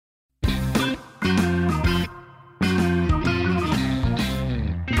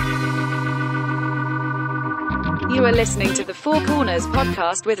You are listening to the Four Corners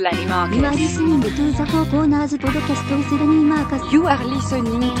podcast with Lenny Marcus. You are listening to the Four Corners podcast with Lenny Marcus. You are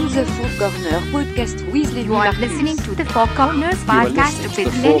listening to the Four Corners podcast with Lenny You are Marcus. listening to the Four Corners podcast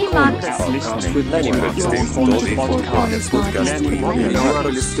with Lenny Marcus. You are listening to the Four Corners podcast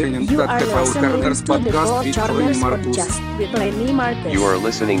with Lenny Marcus. You are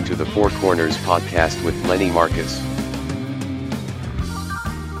listening to the Four Corners podcast with Lenny Marcus.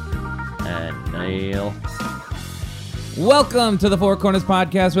 And Neil. Welcome to the Four Corners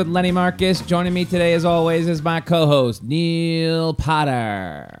podcast with Lenny Marcus. Joining me today, as always, is my co-host, Neil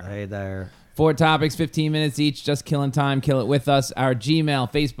Potter. Hey there. 4 topics, 15 minutes each, just killing time. Kill it with us. Our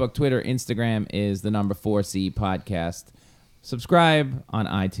Gmail, Facebook, Twitter, Instagram is the number 4C podcast. Subscribe on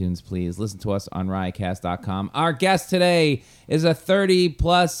iTunes, please. Listen to us on riotcast.com. Our guest today is a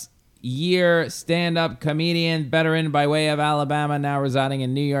 30-plus year stand-up comedian, veteran by way of Alabama, now residing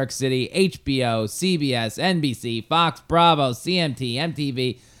in New York City, HBO, CBS, NBC, Fox, Bravo, CMT,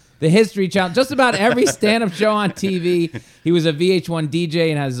 MTV, the History Channel, just about every stand-up show on TV. He was a VH1 DJ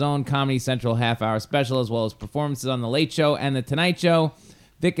and has his own Comedy Central half-hour special, as well as performances on The Late Show and The Tonight Show.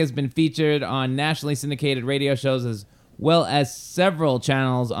 Vic has been featured on nationally syndicated radio shows as well as several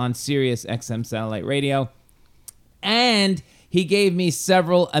channels on Sirius XM satellite radio. And he gave me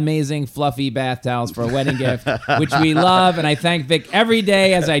several amazing fluffy bath towels for a wedding gift, which we love, and I thank Vic every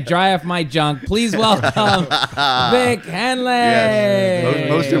day as I dry off my junk. Please welcome Vic Henley. Yes.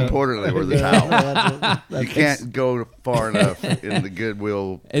 Most importantly, we're the towel. You can't go far enough in the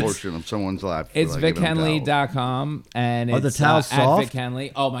goodwill portion of someone's life. It's VicHenley.com, and Are it's the towels at soft? Vic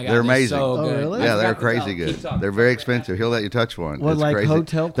Henley. Oh my God, They're amazing. so good. really? Yeah, I they're forgot the crazy towel. good. Keep talking. They're very expensive. He'll let you touch one. What, It's like crazy.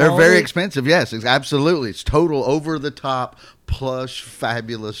 hotel They're quality? very expensive. Yes, absolutely. It's total over the top, plush,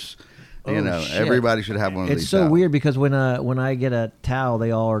 fabulous. Shit. Everybody should have one of these. It's so towels. weird because when I get a towel, they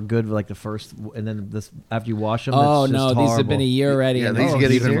all are good for like the first, and then this after you wash them. Oh it's just no, these have been a horrible. year already. Yeah, and these they're-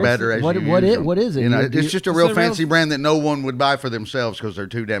 get even serious? better as What- you what use it- them. what is it? It's just a real Is it real- fancy brand that no one would buy for themselves because they're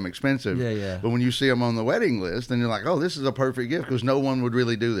too damn expensive. Yeah. But when you see them on the wedding list, then you're like, oh, this is a perfect gift because no one would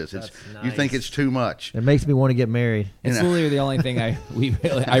really do this. You think it's too much. It makes me want to get married. It's literally the only thing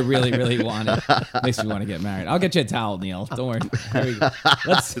I really wanted. Makes me want to get married. I'll get you a towel, Neil. Don't worry. There we go.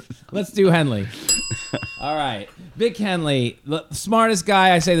 Let's do Henley. All right, Vic Henley, the smartest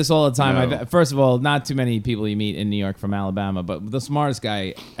guy. I say this all the time. No. First of all, not too many people you meet in New York from Alabama, but the smartest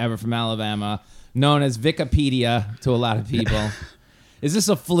guy ever from Alabama, known as Wikipedia to a lot of people. Is this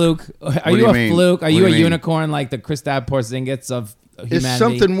a fluke? Are do you you a mean? fluke? Are What you do a you mean? unicorn like the Kristaps Porzingis of humanity? It's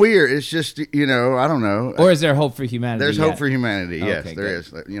something weird. It's just, I don't know. Or is there hope for humanity? There's yet? hope for humanity. Yes, Okay, there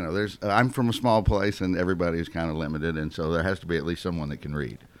good. is. There's. I'm from a small place, and everybody is kind of limited, and so there has to be at least someone that can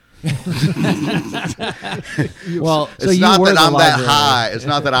read. Well, It's you not were that the I'm that library. high. It's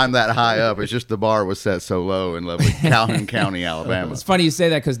not that I'm that high up. It's just the bar was set so low in lovely Calhoun County, Alabama. it's funny you say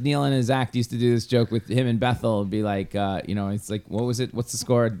that because Neil in his act used to do this joke with him and Bethel. It'd be like, it's like, what was it? What's the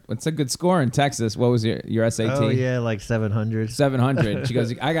score? What's a good score in Texas? What was your SAT? Oh yeah, like 700. 700. She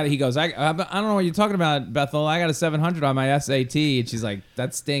goes, I got it. He goes, I don't know what you're talking about, Bethel. I got a 700 on my SAT. And she's like,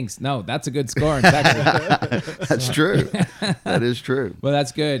 that stinks. No, that's a good score in Texas. That's true. That is true. Well,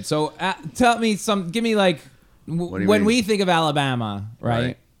 that's good. So tell me give me like, do you when mean? we think of Alabama, right?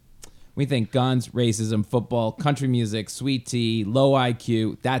 Right. We think guns, racism, football, country music, sweet tea, low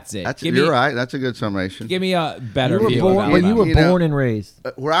IQ. That's it. You're right. That's a good summation. Give me a better You were view born, of but Alabama. you were You know- born and raised.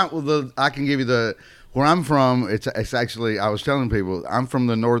 I can give you where I'm from. It's actually, I was telling people, I'm from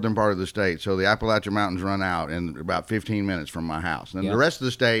the northern part of the state, so the Appalachian Mountains run out in about 15 minutes from my house. And Yeah. the rest of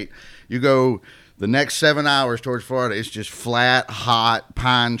the state, you go the next 7 hours towards Florida, it's just flat, hot,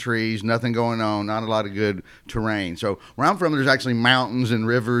 pine trees, nothing going on, not a lot of good terrain. So where I'm from, there's actually mountains and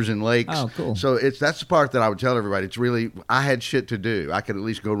rivers and lakes. Oh, cool. So that's the part that I would tell everybody. It's really, I had shit to do. I could at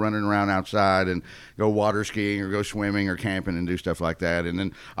least go running around outside and go water skiing or go swimming or camping and do stuff like that. And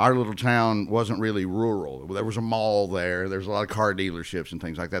then our little town wasn't really rural. There was a mall there. There's a lot of car dealerships and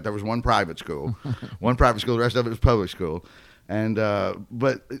things like that. There was one private school. The rest of it was public school. And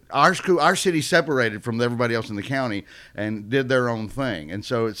but our city separated from everybody else in the county and did their own thing. And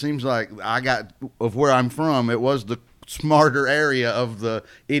so it seems like of where I'm from, it was the smarter area of the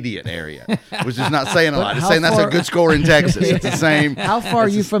idiot area, which is not saying a lot. It's how saying that's a far- good score in Texas. It's the same. How far are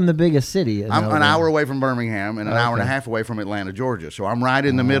you from the biggest city? I'm an hour away from Birmingham and an hour and a half away from Atlanta, Georgia. So I'm right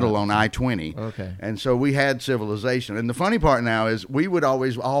in the middle on I-20. Okay. And so we had civilization. And the funny part now is we would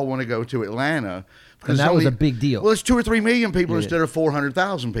always all want to go to Atlanta. And that was a big deal. Well, it's 2 or 3 million people instead of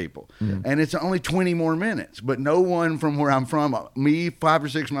 400,000 people. And it's only 20 more minutes. But no one from where I'm from, me, 5 or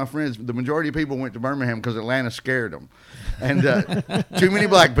 6 of my friends, the majority of people went to Birmingham because Atlanta scared them. And too many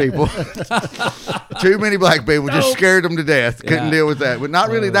black people. Too many black people just scared them to death. Couldn't deal with that. But not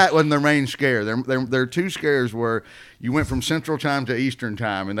really. That wasn't their main scare. Their two scares were you went from Central Time to Eastern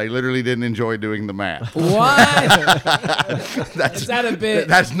Time, and they literally didn't enjoy doing the math. What? Is that a bit?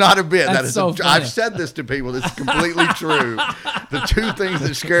 That's not a bit. That's that is so funny. I've said this to people. It's completely true. The two things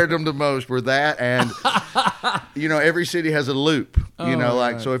that scared them the most were that and, every city has a loop.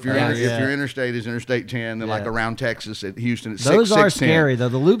 So if your interstate is Interstate 10, then like around Texas at Houston, it's those 6, are 610. scary though.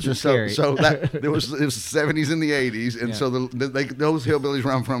 The loops are So scary. that it was the 70s and the 80s, and so those hillbillies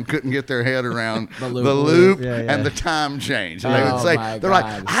where I'm from couldn't get their head around the loop and the time change. And they would say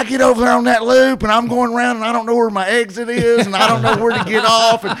like, I get over there on that loop and I'm going around and I don't know where my exit is and I don't know where to get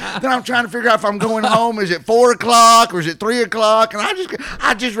off, and then I'm trying to figure out if I'm going home. Is it 4 o'clock or is it 3 o'clock? And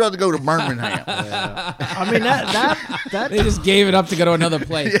I just rather go to Birmingham. I mean that They just gave it up to go to another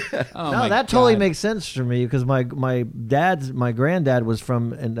place. Oh, no, that totally makes sense for me because my granddad was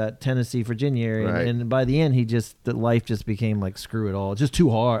from in that Tennessee, Virginia area, Right. and by the end life just became like screw it all, it's just too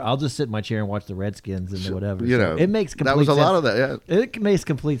hard. I'll just sit in my chair and watch the Redskins and whatever. It makes complete that was a sense. lot of that. Yeah. It makes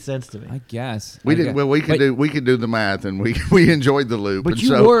complete sense to me. I guess We didn't. Well, we could do the math, and we enjoyed the loop. But and you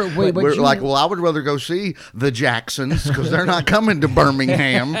so were- wait, but we're you- like, well, I would rather go see the Jacksons because they're not coming to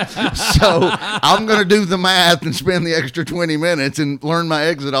Birmingham. So I'm going to do the math and spend the extra 20 minutes and learn my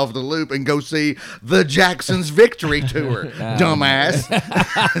exit off the loop and go see the Jacksons victory tour. Dumbass.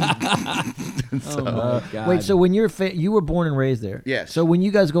 Oh my God. Wait, so when you were born and raised there? Yes. So when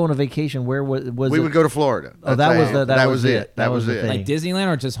you guys go on a vacation, where was We it? would go to Florida. Oh, that was it. That was the it. thing. Like Disneyland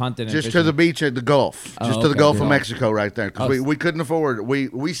or just hunting? And Just to fishing? the beach at the Gulf, Oh, just to the okay. Gulf of Gulf. Mexico, right there. Because Oh, we couldn't afford it.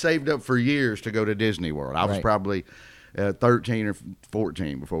 We saved up for years to go to Disney World. I was Right. probably 13 or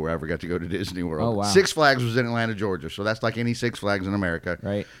 14 before we ever got to go to Disney World. Oh, wow. Six Flags was in Atlanta, Georgia, so that's like any Six Flags in America.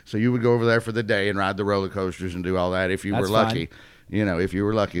 Right. So you would go over there for the day and ride the roller coasters and do all that if you That's were lucky. If you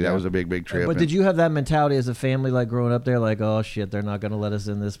were lucky, that was a big trip. But did you have that mentality as a family, like growing up there, like, oh shit, they're not going to let us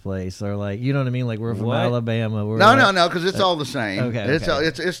in this place, or like, you know what I mean? Like we're from What? Alabama. We're No, because it's all the same. Okay, It's okay.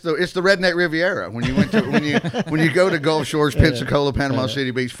 it's the redneck Riviera. When you went to when you go to Gulf Shores, Pensacola, Panama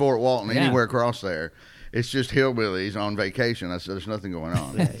City Beach, Fort Walton, Yeah. anywhere across there, it's just hillbillies on vacation. There's nothing going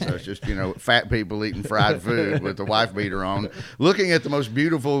on. So it's just fat people eating fried food with the wife beater on, looking at the most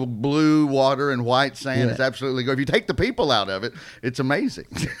beautiful blue water and white sand. Yeah. It's absolutely good. If you take the people out of it, it's amazing.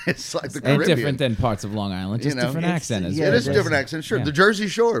 It's like the And Caribbean. different than parts of Long Island. Just different accent. Is yeah, It is a it different is. accent, sure. Yeah. The Jersey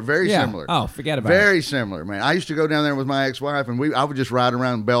Shore, very Yeah. similar. Oh, forget about it. Very similar, man. I used to go down there with my ex-wife, and I would just ride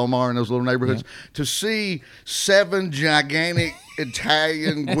around Belmar and those little neighborhoods to see 7 gigantic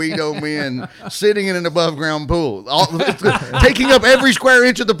Italian Guido men sitting in an above-ground pool, taking up every square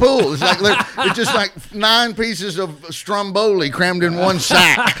inch of the pool. It's just like 9 pieces of Stromboli crammed in one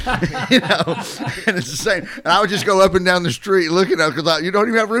sack, and it's the same. And I would just go up and down the street looking at it because you don't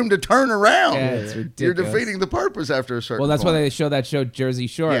even have room to turn around. Yeah, it's You're ridiculous. defeating the purpose after a certain Well, that's why point. they show that show Jersey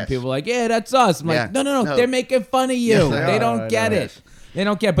Shore, and Yes. people are like, yeah, that's us. I'm Yeah. like, no, No. they're making fun of you. Yes, they they are. don't get it. Yes. They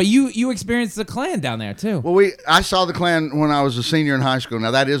don't get. But you experienced the Klan down there too. Well, I saw the Klan when I was a senior in high school.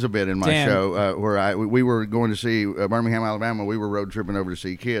 Now that is a bit in my Damn. show where we were going to see Birmingham, Alabama. We were road tripping over to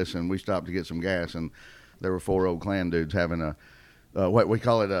see Kiss, and we stopped to get some gas, and there were 4 old Klan dudes having a what we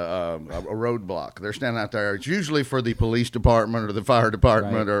call it a roadblock. They're standing out there. It's usually for the police department or the fire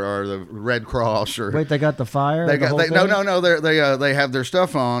department or the Red Cross or. Wait, they got the fire? They the whole got thing? no. They have their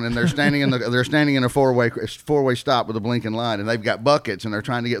stuff on, and they're standing in a four-way stop with a blinking light, and they've got buckets, and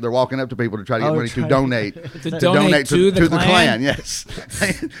they're walking up to people to try to get money to donate To donate to the Klan? Yes,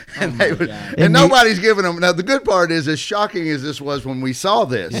 and my they would, God. and nobody's giving them. Now the good part is, as shocking as this was when we saw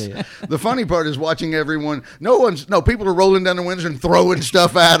this, the funny part is watching everyone. People are rolling down the windows and throwing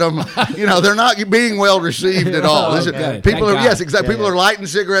stuff at them. They're not being well received at all. Oh, good. People Thank are God. yes, exactly. People are lighting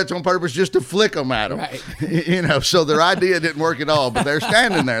cigarettes on purpose just to flick them at them. Right. So their idea didn't work at all, but they're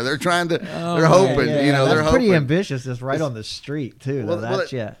standing there. They're trying to. They're hoping. Yeah, They're that's hoping. pretty ambitious. It's right on the street too. Though.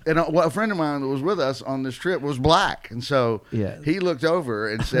 That's And a friend of mine that was with us on this trip was black, and so he looked over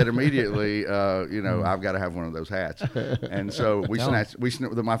and said immediately, I've got to have one of those hats. And so we snatched.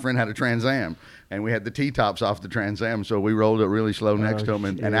 My friend had a Trans Am, and we had the T-tops off the Trans Am, so we rolled it really slow next to him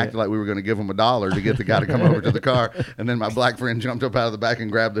and acted like we were going to give him $1 to get the guy to come over to the car. And then my black friend jumped up out of the back and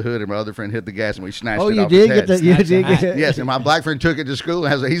grabbed the hood, and my other friend hit the gas, and we snatched it you off did his head. get you did get Yes, and my black friend took it to school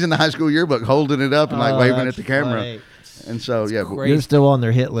and he's in the high school yearbook holding it up and waving at the camera. funny. And so yeah, but- Crazy. You're still on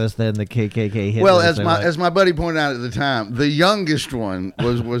their hit list, then the KKK hit well, list. as my buddy pointed out at the time, the youngest one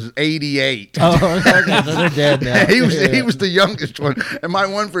was 88. Oh, okay, so they're dead now. he was the youngest one. And my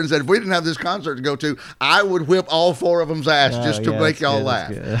one friend said, if we didn't have this concert to go to, I would whip all 4 of them's ass just to yeah, make that's y'all good, laugh.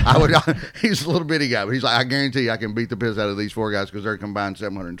 that's good. I would. He's a little bitty guy, but he's like, I guarantee you I can beat the piss out of these 4 guys because they're combined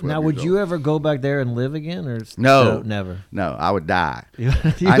 712. Now, years would old. you ever go back there and live again, or No. never? No, I would die. You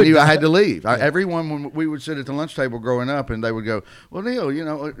I would knew I had die. to leave. Everyone, when we would sit at the lunch table growing up, and they would go, "Well, Neil,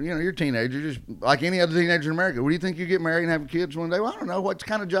 you're a teenager, just like any other teenager in America. What do you think you get married and have kids one day? Well, I don't know. What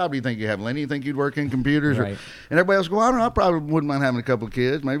kind of job do you think you have, Lenny? You think you'd work in computers?" Right. And everybody else go, "I don't know. I probably wouldn't mind having a couple of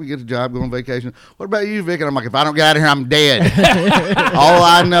kids. Maybe get a job, go on vacation. What about you, Vic?" And I'm like, "If I don't get out of here, I'm dead. All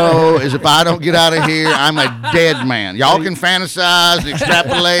I know is if I don't get out of here, I'm a dead man. Y'all can fantasize, and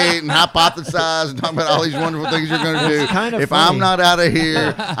extrapolate, and hypothesize, and talk about all these wonderful things you're going to do. kind of If funny. I'm not out of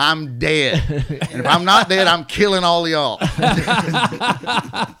here, I'm dead. And if I'm not dead, I'm killing all y'all."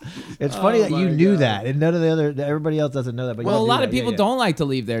 It's funny that you my knew God. that, and none of the other everybody else doesn't know that. But Well, a y'all do lot that. of people Yeah. don't like to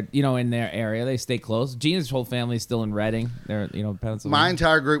leave their, in their area. They stay close. Gina's whole family's still in Reading. They're, My Pennsylvania.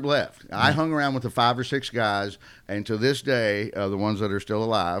 entire group left. I hung around with the 5 or 6 guys, and to this day, the ones that are still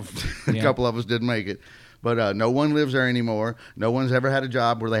alive, a Yeah. couple of us didn't make it. But no one lives there anymore. No one's ever had a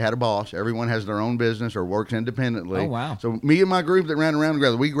job where they had a boss. Everyone has their own business or works independently. Oh, wow. So me and my group that ran around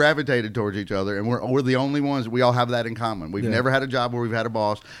together, we gravitated towards each other, and we're the only ones that we all have that in common. We've never had a job where we've had a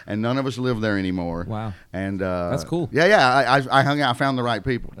boss, and none of us live there anymore. Wow. And That's cool. Yeah. I hung out. I found the right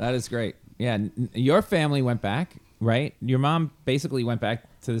people. That is great. Yeah, your family went back, right? Your mom basically went back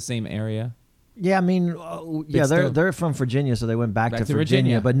to the same area. Yeah, I mean, yeah, still- they're from Virginia, so they went back, Back to to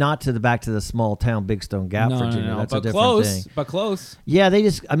Virginia, Virginia. but not to the small town Big Stone Gap, Virginia. That's but a different close. thing. But close. Yeah, they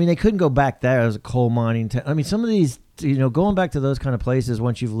couldn't go back there. It was a coal mining town. I mean, some of these, going back to those kind of places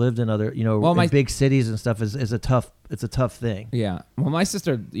once you've lived in other, Well, in big cities and stuff is a tough thing. Yeah. Well, my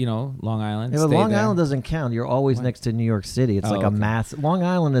sister, Long Island. Yeah, but stayed Long there. Island doesn't count. You're always next to New York City. It's Oh, like a okay. mass. Long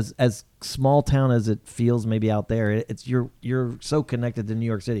Island is as small town as it feels maybe out there. It's you're so connected to New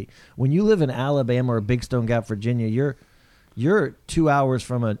York City. When you live in Alabama or Big Stone Gap, Virginia, you're 2 hours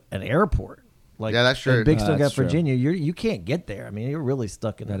from an airport. Like Yeah, that's true. in Big Stone That's Gap, true. Virginia, you can't get there. I mean, you're really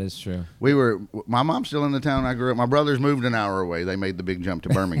stuck in That is true. My mom's still in the town I grew up. My brothers moved an hour away. They made the big jump to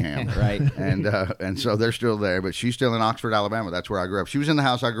Birmingham. Right. And so they're still there, but she's still in Oxford, Alabama. That's where I grew up. She was in the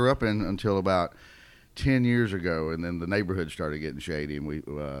house I grew up in until about 10 years ago, and then the neighborhood started getting shady, and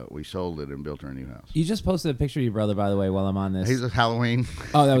we sold it and built her a new house. You just posted a picture of your brother, by the way, while I'm on this. He's a Halloween.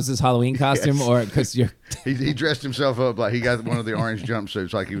 Oh, that was his Halloween costume, Yes. or because you're. He dressed himself up like he got one of the orange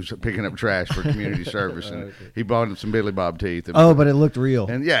jumpsuits, like he was picking up trash for community service, and he bought him some Billy Bob teeth. And, Oh, but it looked real.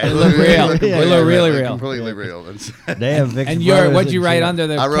 and yeah, It looked real. It looked really real. completely real. And so- They have Vic's And brothers what'd you in write jail. under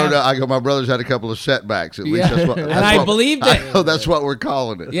the? I wrote. cap- I go. My brothers had a couple of setbacks. At least Yeah. that's what. And that's I what- believed it. know that's what we're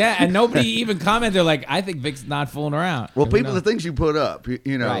calling it. Yeah, and nobody even commented. They're like, I think Vic's not fooling around. Well, Who people, knows? the things you put up,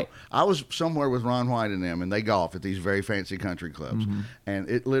 you know, Right. I was somewhere with Ron White and them, and they golf at these very fancy country clubs, Mm-hmm. and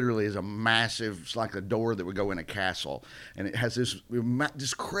it literally is a massive. It's like a door that would go in a castle, and it has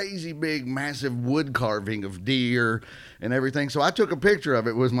this crazy big, massive wood carving of deer and everything. So I took a picture of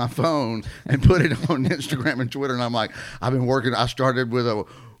it with my phone and put it on Instagram and Twitter, and I'm like, I've been working. I started with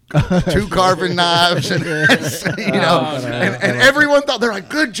 2 carving knives, and and everyone thought, they're like,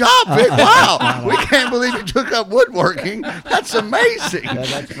 "Good job, Vic! Wow, we can't believe you took up woodworking. That's amazing."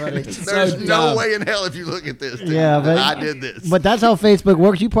 That's funny. There's so no dumb. way in hell if you look at this. Yeah, but I did this. But that's how Facebook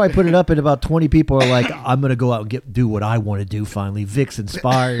works. You probably put it up, and about 20 people are like, "I'm gonna go out and do what I want to do." Finally, Vic's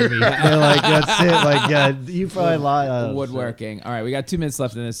inspired me. They're like, "That's it." Like, you probably lie. Woodworking. All right, we got 2 minutes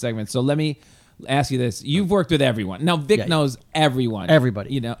left in this segment, so let me ask you this: you've worked with everyone. Now, Vic Yeah. knows everyone.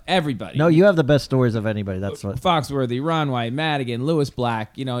 Everybody. Everybody. No, you have the best stories of anybody. That's what. Foxworthy, Ron White, Madigan, Lewis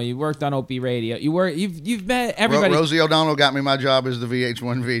Black. You worked on Opie Radio. You've met everybody. Rosie O'Donnell got me my job as the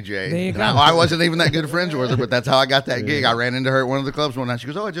VH1 VJ. There you go. Now, I wasn't even that good friends with her, but that's how I got that gig. I ran into her at one of the clubs one night. She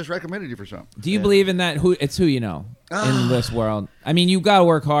goes, "Oh, I just recommended you for something." Do you believe in that? It's who you know in this world. I mean, you got to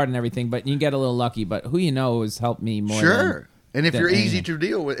work hard and everything, but you get a little lucky. But who you know has helped me more. Sure. And if than you're easy anything. to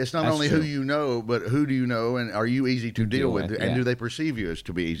deal with, it's not That's only true. who you know, but who do you know, and are you easy to deal with, and yeah. do they perceive you as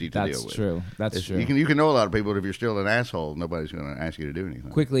to be easy to That's deal with? true. That's It's- true. You can know a lot of people, but if you're still an asshole, nobody's going to ask you to do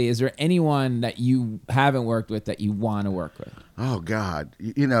anything. Quickly, is there anyone that you haven't worked with that you want to work with? Oh God!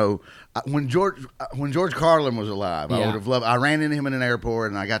 When George Carlin was alive, I Yeah. would have loved. I ran into him in an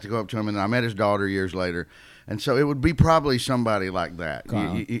airport, and I got to go up to him, and I met his daughter years later, and so it would be probably somebody like that.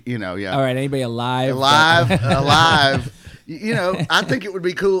 Carlin. Yeah. All right, anybody alive? alive. I think it would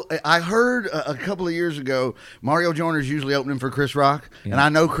be cool. I heard a couple of years ago, Mario Joyner's usually opening for Chris Rock, and I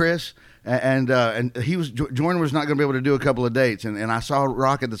know Chris. And he was Joyner was not going to be able to do a couple of dates, and I saw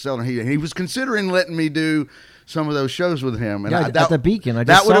Rock at the Cellar, and he was considering letting me do some of those shows with him. And at the Beacon. I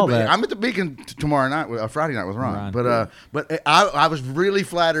just saw that. I'm at the Beacon tomorrow night, Friday night with Ron. Ron. But I was really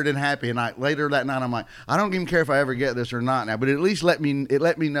flattered and happy. And later that night, I'm like, I don't even care if I ever get this or not now. But at least let me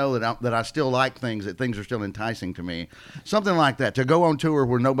know that I still like things, that things are still enticing to me. Something like that, to go on tour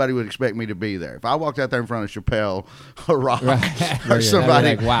where nobody would expect me to be there. If I walked out there in front of Chappelle or Rock or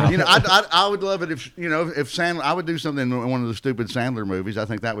somebody, like, wow. I would love it if Sandler. I would do something in one of the stupid Sandler movies. I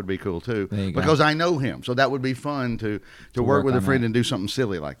think that would be cool too, because I know him. So that would be fun to work with a friend and do something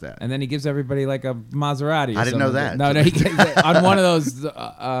silly like that. And then he gives everybody like a Maserati. I didn't know that. No, he gave, on one of those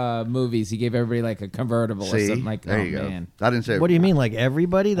movies, he gave everybody like a convertible or something like. There you go. Man. I didn't say. What do you mean, like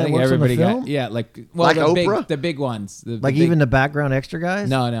everybody that I think works everybody on the film? got like Oprah? the big ones, Like even the background extra guys?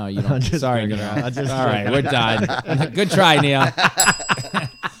 No, you don't. Sorry, Neil. I just- All right, we're done. Good try, Neil.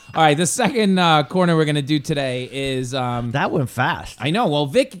 All right, the second corner we're gonna do today is That went fast. I know. Well,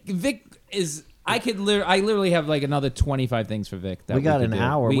 Vic is. I literally have like another 25 things for Vic. That We got could an do.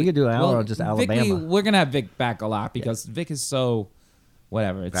 hour. We could do an hour on just Alabama. We're gonna have Vic back a lot because Vic is so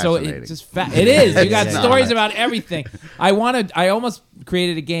whatever. It's Fascinating. it is. You got It's stories not. about everything. I almost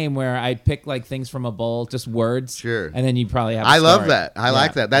created a game where I pick like things from a bowl, just words. Sure. And then you probably have. I love story. that. I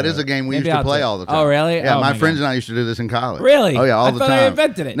like that. That is a game we Maybe used to I'll play do- all the time. Oh, really? Yeah, Oh, my my friends God. and I used to do this in college. Really? Oh yeah, all I the thought time. I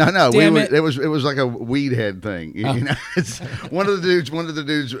invented it. No, Damn it it. was like a weed head thing. You know, it's one of the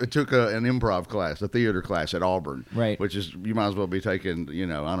dudes took an improv class, a theater class at Auburn. Right. Which is, you might as well be taking,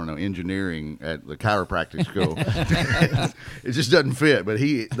 I don't know, engineering at the chiropractic school. It just doesn't fit. But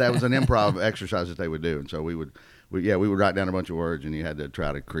that was an improv exercise that they would do, and so we would write down a bunch of words, and you had to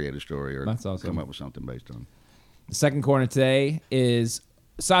try to create a story or That's awesome. come up with something based on. The second corner today is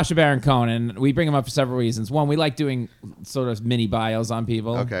Sacha Baron Cohen, and we bring him up for several reasons. One, we like doing sort of mini bios on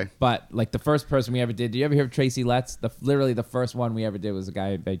people. Okay. But like the first person we ever did you ever hear of Tracy Letts? Literally the first one we ever did was a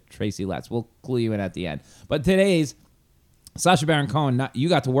guy by Tracy Letts. We'll clue you in at the end. But today's Sacha Baron Cohen, you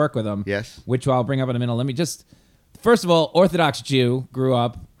got to work with him. Yes. Which I'll bring up in a minute. Let me just, first of all, Orthodox Jew, grew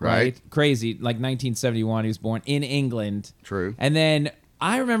up, right? Crazy, like 1971. He was born in England. True. And then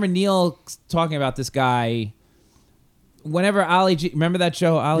I remember Neil talking about this guy. Whenever Ali G, remember that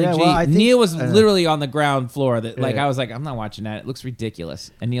show, Ali Yeah, G? well, I think- Neil was literally on the ground floor. Yeah. I was like, I'm not watching that. It looks ridiculous.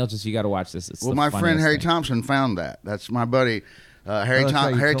 And Neil you got to watch this. It's Well, the my friend funniest Harry thing. Thompson found that. That's my buddy. Harry that's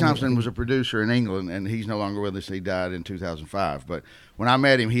right, you Harry told me. Thompson was a producer in England, and he's no longer with us. He died in 2005. But when I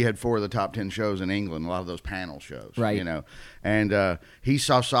met him, he had 4 of the top 10 shows in England, a lot of those panel shows. Right. And he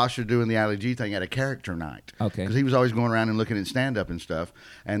saw Sacha doing the Ali G thing at a character night. Okay. Because he was always going around and looking at stand-up and stuff.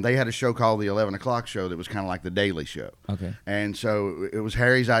 And they had a show called the 11 O'Clock Show that was kind of like the Daily Show. Okay. And so it was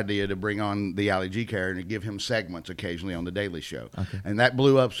Harry's idea to bring on the Ali G character and give him segments occasionally on the Daily Show. Okay. And that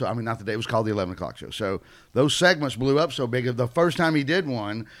blew up. So, I mean, not the day, it was called the 11 O'Clock Show. So those segments blew up so big. The first time he did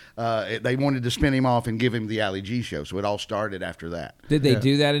one, they wanted to spin him off and give him the Ali G show. So it all started after that. Did they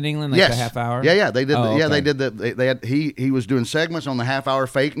do that in England, like Yes. the half hour? Yeah, they did. Oh, Yeah, okay. they did. They had he was doing segments on the half-hour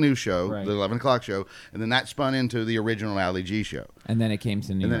fake news show, Right. the 11 O'Clock Show, and then that spun into the original Ali G show. And then it came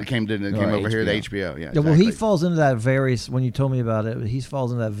to New And then York. it came Or over here to HBO. HBO. Yeah, Yeah, well, he exactly. falls into that when you told me about it, he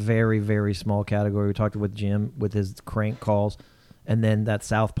falls into that very, very small category. We talked with Jim with his crank calls, and then that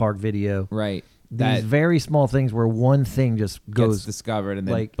South Park video. Right. These That very small things where one thing just gets goes. discovered and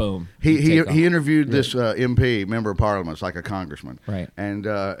then like- boom. He you take off. interviewed this MP, member of parliament, it's like a congressman, Right. And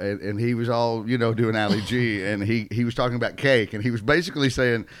he was all doing Ali G, and he was talking about cake, and he was basically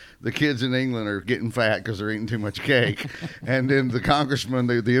saying the kids in England are getting fat because they're eating too much cake, and then the congressman,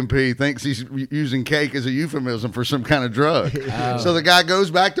 the MP, thinks he's using cake as a euphemism for some kind of drug. Oh. So the guy goes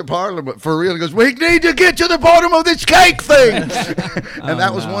back to parliament for real and goes, "We need to get to the bottom of this cake thing," and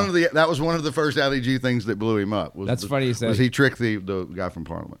that was one of the first Ali G things that blew him up. That's funny you said. Was he tricked the guy from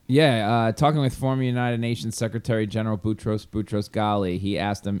parliament? Yeah, talking with former United Nations Secretary General Boutros Ghali, he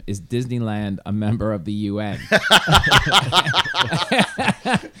asked him, "Is Disneyland a member of the UN?"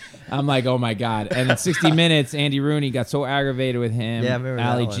 I'm like, oh my God. And in 60 Minutes, Andy Rooney got so aggravated with him, Yeah, I remember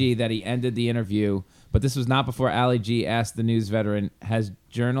Ali that G, that he ended the interview. But this was not before Ali G asked the news veteran, has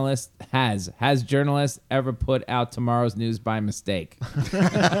journalists ever put out tomorrow's news by mistake?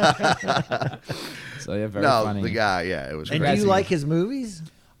 So yeah, very funny. The guy, it was and crazy. do you like his movies?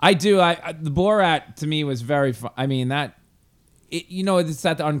 I do. The Borat to me was very fun. I mean it's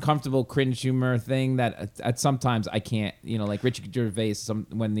that uncomfortable cringe humor thing that at sometimes I can't. Like Richard Gervais.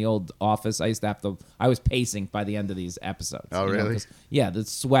 When the old Office, I was pacing by the end of these episodes. Oh, really? The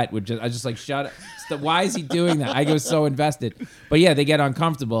sweat would I just like shut up. Why is he doing that? I was so invested. But yeah, they get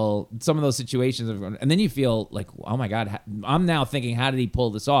uncomfortable. Some of those situations, and then you feel like, oh my God, I'm now thinking, how did he pull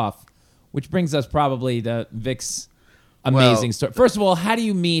this off? Which brings us probably to Vic's amazing story. First of all, how do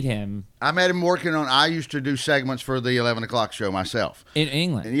you meet him? I met him working on. I used to do segments for the 11 o'clock show myself. In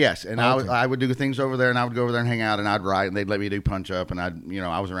England? And yes, and I would do things over there, and I would go over there and hang out, and I'd write, and they'd let me do punch up, and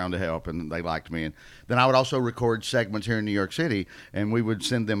I was around to help, and they liked me. And then I would also record segments here in New York City, and we would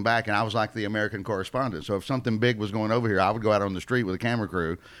send them back, and I was like the American correspondent. So if something big was going over here, I would go out on the street with a camera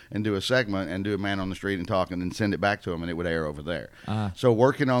crew and do a segment and do a man on the street and talk, and then send it back to them, and it would air over there. So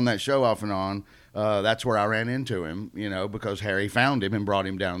working on that show off and on. That's where I ran into him, because Harry found him and brought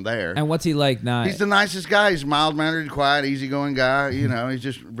him down there. And what's he like now? He's the nicest guy. He's a mild-mannered, quiet, easygoing guy. He's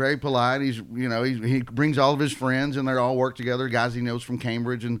just very polite. He brings all of his friends, and they all work together. Guys he knows from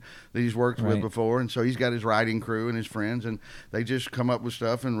Cambridge and that he's worked with before. And so he's got his writing crew and his friends, and they just come up with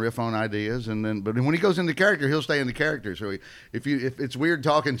stuff and riff on ideas. But when he goes into character, he'll stay in the character. So if it's weird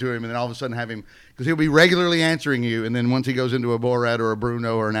talking to him, and then all of a sudden have him, because he'll be regularly answering you, and then once he goes into a Borat or a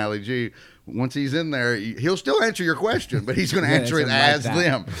Bruno or an Ali G, once he's in there, he'll still answer your question, but he's going to answer it as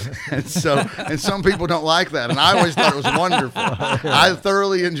them. And some people don't like that. And I always thought it was wonderful. I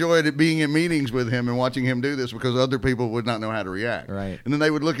thoroughly enjoyed it being in meetings with him and watching him do this, because other people would not know how to react. Right. And then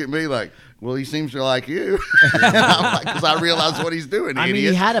they would look at me like, well, he seems to like you. And I'm like, because I realized what he's doing. I mean,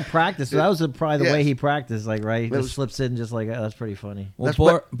 idiot. he had to practice. So that was probably the way Yes. he practiced. Like, right, he It was- just slips in just like that's pretty funny. Well,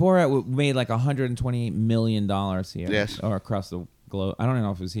 Borat made like $128 million here. Yes. Or across the globe. I don't even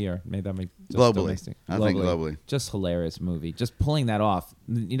know if it was here. Maybe that make just Globally. domestic. I think globally. Just hilarious movie. Just pulling that off.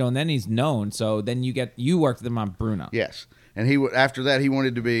 And then he's known. So then you worked with him on Bruno. Yes. And after that, he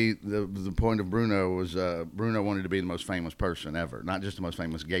wanted to be, the point of Bruno was, Bruno wanted to be the most famous person ever. Not just the most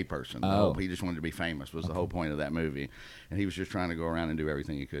famous gay person. He just wanted to be famous was the whole point of that movie. And he was just trying to go around and do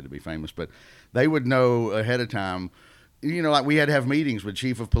everything he could to be famous. But they would know ahead of time, like we had to have meetings with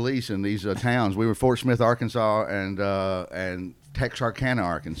chief of police in these towns. We were Fort Smith, Arkansas, and Texarkana,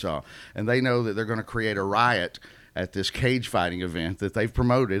 Arkansas. And they know that they're going to create a riot at this cage fighting event that they've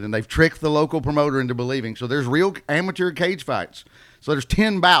promoted, and they've tricked the local promoter into believing. So there's real amateur cage fights. So there's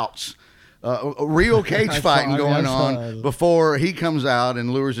 10 bouts, real cage fighting going on before he comes out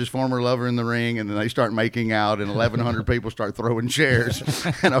and lures his former lover in the ring, and then they start making out, and 1,100 people start throwing chairs,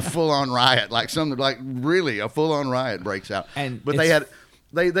 and a full-on riot, really a full-on riot breaks out. But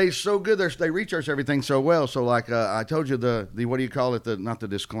they so good. They research everything so well. So I told you the what do you call it? Not the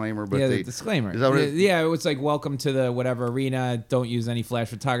disclaimer, but the disclaimer. Is that what it is? Yeah, it was like welcome to the whatever arena. Don't use any flash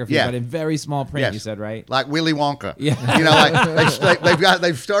photography. Yeah. But in very small print. Yes. You said right. Like Willy Wonka. Yeah.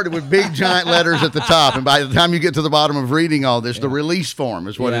 They've started with big giant letters at the top, and by the time you get to the bottom of reading all this, the release form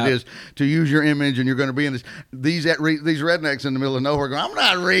is what it is to use your image, and you're going to be in this. These rednecks in the middle of nowhere going, I'm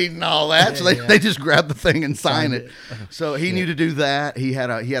not reading all that. So they just grab the thing and sign it. So he knew to do that. He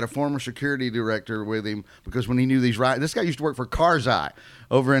had a former security director with him, because when he knew these riots, this guy used to work for Karzai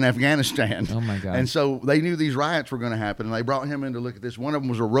over in Afghanistan. Oh my God. And so they knew these riots were going to happen, and they brought him in to look at this. One of them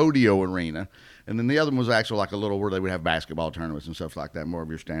was a rodeo arena, and then the other one was actually like a little where they would have basketball tournaments and stuff like that, more of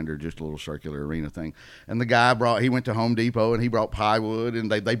your standard, just a little circular arena thing. And the guy he went to Home Depot, and he brought plywood,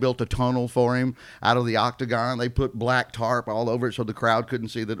 and they built a tunnel for him out of the octagon. They put black tarp all over it so the crowd couldn't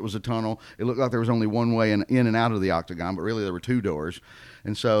see that it was a tunnel. It looked like there was only one way in and out of the octagon, but really there were two doors.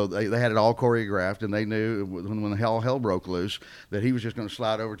 And so they had it all choreographed, and they knew when the hell broke loose that he was just going to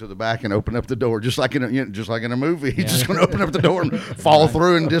slide over to the back and open up the door, just like in a movie. He's just going to open up the door and fall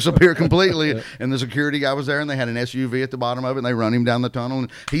through and disappear completely. And the security guy was there, and they had an SUV at the bottom of it, and they run him down the tunnel.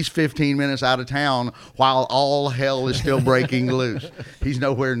 And he's 15 minutes out of town while all hell is still breaking loose. He's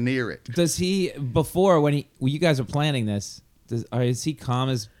nowhere near it. Does he when you guys are planning this? Is he calm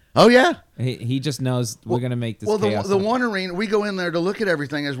as? Oh yeah. He just knows we're going to make this. Well, chaos the one arena, we go in there to look at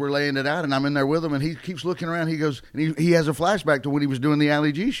everything as we're laying it out, and I'm in there with him, and he keeps looking around. He goes, and he has a flashback to when he was doing the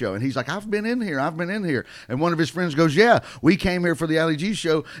Ali G show, and he's like, I've been in here. And one of his friends goes, yeah, we came here for the Ali G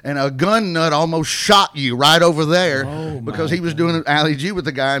show, and a gun nut almost shot you right over there because he was doing Ali G with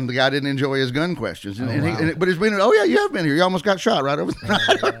the guy, and the guy didn't enjoy his gun questions. But he's been, oh yeah, you have been here. You almost got shot right over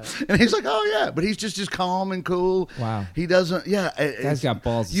there. And he's like, oh yeah, but he's just as calm and cool. Wow. He doesn't, Guy's got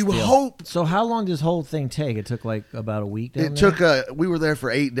balls of You steel. hope. So how long does whole thing take? It took like about a week down It there? took we were there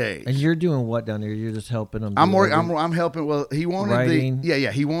for 8 days. And you're doing what down there? You're just helping them. I'm helping. Well, he wanted Writing.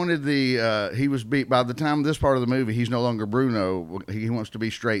 he wanted he was by the time this part of the movie, he's no longer Bruno. He wants to be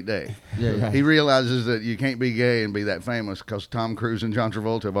straight Dave. Yeah. He realizes that you can't be gay and be that famous because Tom Cruise and John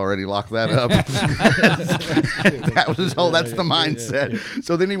Travolta have already locked that up. That was his whole. That's the mindset.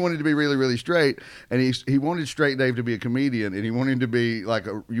 So then he wanted to be really, really straight, and he wanted straight Dave to be a comedian, and he wanted to be like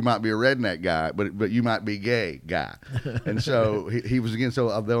you might be a redneck guy, but you might be gay guy. And so he was again. So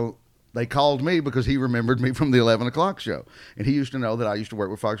they called me because he remembered me from the 11 o'clock show. And he used to know that I used to work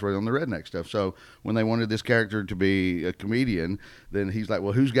with Fox Radio on the redneck stuff. So when they wanted this character to be a comedian, then he's like,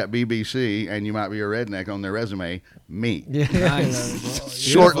 well, who's got BBC and you might be a redneck on their resume? Me. Nice.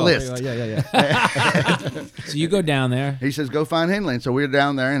 Short list. Yeah. So you go down there. He says, go find Henley. And so we're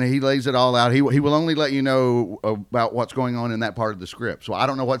down there, and he lays it all out. He will only let you know about what's going on in that part of the script. So I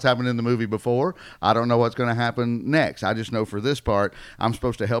don't know what's happened in the movie before. I don't know what's going to happen next. I just know for this part, I'm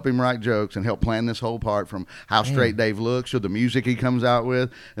supposed to help him write jokes and help plan this whole part, from how straight Dave looks to the music he comes out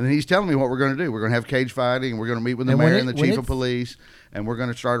with. And then he's telling me what we're going to do. We're going to have cage fighting, and we're going to meet with the mayor and the chief of police, and we're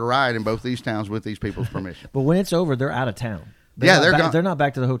going to start a riot in both these towns with these people's permission. But when it's over, they're out of town. They're gone. They're not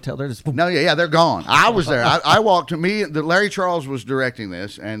back to the hotel. They're just No, yeah, they're gone. I was there. I walked to me. Larry Charles was directing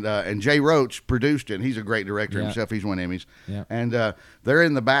this, and Jay Roach produced it. And he's a great director himself. He's won Emmys. Yeah. And they're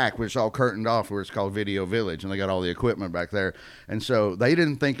in the back, where it's all curtained off, where it's called Video Village, and they got all the equipment back there. And so they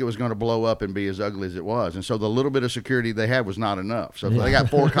didn't think it was going to blow up and be as ugly as it was. And so the little bit of security they had was not enough. So they got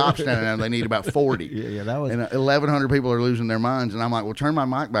 4 cops standing there, and they need about 40. Yeah, that was. And 1,100 people are losing their minds. And I'm like, well, turn my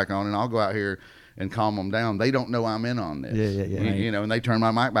mic back on, and I'll go out here and calm them down. They don't know I'm in on this. Yeah. You know, and they turn my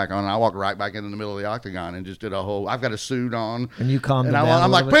mic back on, and I walk right back into the middle of the octagon and just did a whole. I've got a suit on, And you calmed them and down. I'm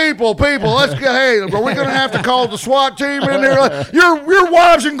a like, little bit? people, let's go. Hey, are we going to have to call the SWAT team in here? Like, your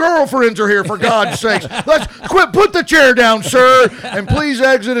wives and girlfriends are here, for God's sakes. Let's quit. Put the chair down, sir, and please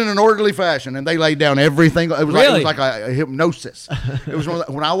exit in an orderly fashion. And they laid down everything. It was like a hypnosis. It was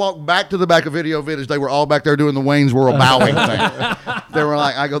when I walked back to the back of Video Village, they were all back there doing the Wayne's World bowing thing. They were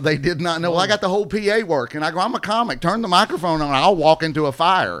like, they did not know. Well, I got the whole PA working. I go, I'm a comic. Turn the microphone on. I'll walk into a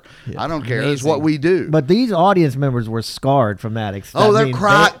fire. I don't care. It's what we do. But these audience members were scarred from that extent. Oh, they're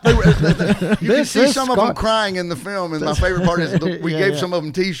crying. You can see some of them scarred. crying in the film. And my favorite part is we gave some of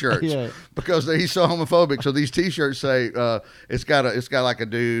them T-shirts because he's so homophobic. So these T-shirts say it's got like a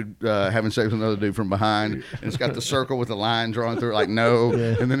dude having sex with another dude from behind, and it's got the circle with the line drawn through it, like no,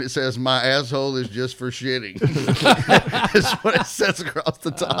 and then it says my asshole is just for shitting. That's what it says across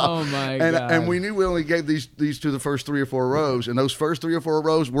the top. Oh my God. And we knew we only gave these to the first 3 or 4 rows, and those first 3 or 4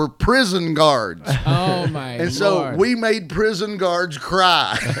 rows were prison guards. Oh my And so Lord. we made prison guards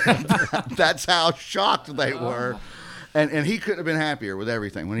cry. That's how shocked they were. And he couldn't have been happier with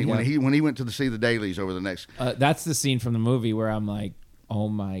everything when he went to see the dailies over the next. That's the scene from the movie where I'm like, oh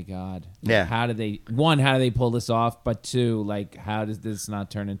my God. Yeah. How do they pull this off? But 2, like, how does this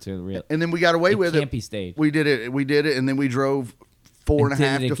not turn into real? And then we got away with it. Can't be staged. We did it, and then we drove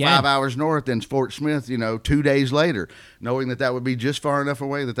 4.5 to 5 hours north in Fort Smith, 2 days later, knowing that would be just far enough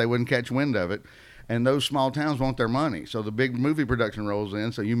away that they wouldn't catch wind of it. And those small towns want their money. So the big movie production rolls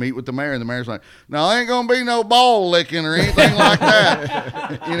in. So you meet with the mayor, and the mayor's like, no, ain't going to be no ball licking or anything like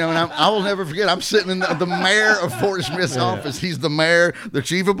that. And I will never forget, I'm sitting in the mayor of Fort Smith's office. He's the mayor, the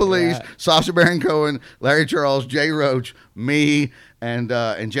chief of police, Sacha Baron Cohen, Larry Charles, Jay Roach, me, and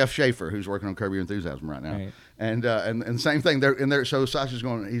Jeff Schaefer, who's working on Curb Your Enthusiasm right now. Right. And same thing. So Sasha's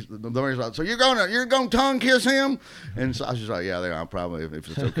going. The mayor's like, so you're going to tongue kiss him? And Sasha's like, yeah, I'll probably if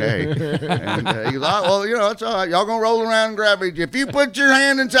it's okay. And he goes, oh, well, it's all right. Y'all gonna roll around and grab each. If you put your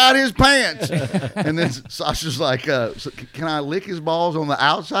hand inside his pants. And then Sasha's like, so can I lick his balls on the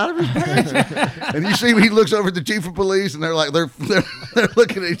outside of his pants? And you see, he looks over at the chief of police, and they're like, they're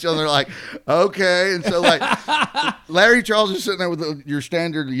looking at each other like, okay. And so like, Larry Charles is sitting there with your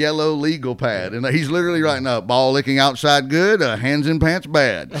standard yellow legal pad, and he's literally writing up. Ball licking outside good, hands in pants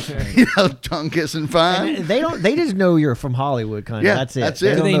bad. Tongue kissing fine. And they just know you're from Hollywood, kind of. Yeah, that's it. that's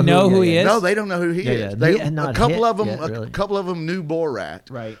it. Do they know who he is? No, they don't know who he is. A couple of them knew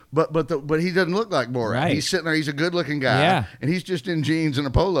Borat. Right. But he doesn't look like Borat. Right. He's sitting there. He's a good-looking guy, and he's just in jeans and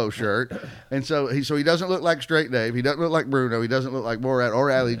a polo shirt, and so he doesn't look like Straight Dave. He doesn't look like Bruno. He doesn't look like Borat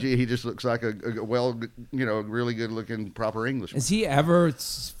or Ali G. He just looks like a really good-looking proper Englishman. Is he ever?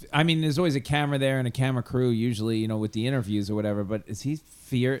 I mean, there's always a camera there and a camera crew, usually, with the interviews or whatever. But is he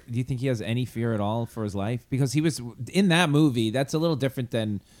fear? Do you think he has any fear at all for his life? Because he was in that movie. That's a little different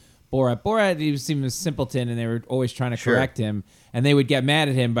than Borat. Borat, he seemed a simpleton, and they were always trying to correct him, and they would get mad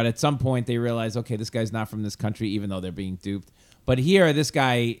at him. But at some point, they realized, okay, this guy's not from this country, even though they're being duped. But here, this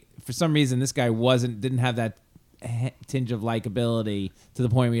guy, for some reason, didn't have that tinge of likability to the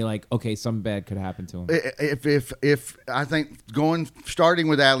point where you're like, okay, something bad could happen to him. If I think starting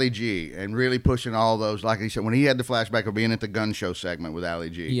with Ali G and really pushing all those, like he said, when he had the flashback of being at the gun show segment with Ali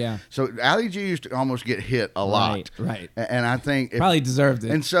G. Yeah. So Ali G used to almost get hit a lot. Right. And I think probably deserved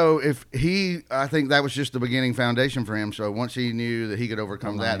it. And so I think that was just the beginning foundation for him. So once he knew that he could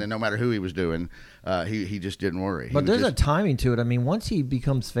overcome that, then no matter who he was doing, he just didn't worry. But there's a timing to it. I mean, once he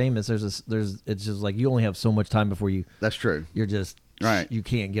becomes famous, it's just like you only have so much time before you. That's true. You're just Right. you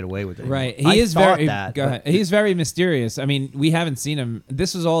can't get away with it. Right. I He is thought very that, go but ahead. He's very mysterious. I mean, we haven't seen him.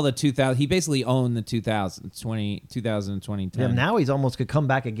 This was all the 2000. He basically owned the 2020 and 2010. Yeah, now he's almost could come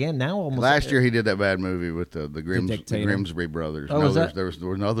back again. Now almost Last year he did that bad movie with the Dictator. Grimsby brothers. Oh, no, was that- there was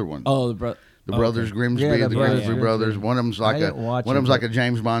another one. Oh, The brothers Grimsby, Yeah, the the brothers Grimsby Grimsby. brothers. One of them's like I a didn't watch one of it, them's like but- a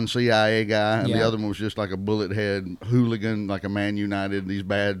James Bond CIA guy, and the Yeah. other one was just like a bullet head hooligan, like a Man United. These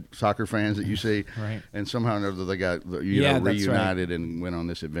bad soccer fans that you see, Right. And somehow or another they got Yeah, that's right. reunited and went on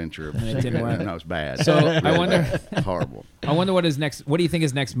this adventure. And it didn't work. No, it's bad. So I wonder. It's horrible. I wonder what his next. What do you think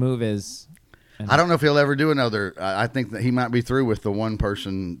his next move is? I don't know if he'll ever do another. I think that he might be through with the one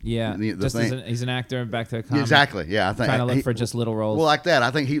person. Yeah, the just thing. he's an actor back to the comic. Exactly. Yeah, I think Trying to look he- for just little roles. Well, like that. I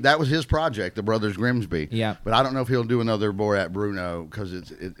think that was his project, the Brothers Grimsby. Yeah. But I don't know if he'll do another Borat Bruno because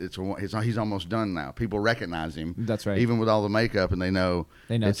he's almost done now. People recognize him. That's right. Even with all the makeup, and they know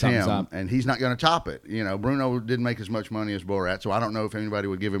it's something's him, up. and he's not going to top it. You know, Bruno didn't make as much money as Borat, so I don't know if anybody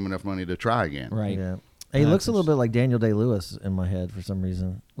would give him enough money to try again. right. Yeah. He looks a little bit like Daniel Day-Lewis in my head for some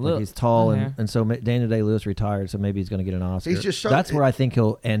reason. Little- Like he's tall, yeah. and so Daniel Day-Lewis retired, so maybe he's going to get an Oscar. He's just so- That's where I think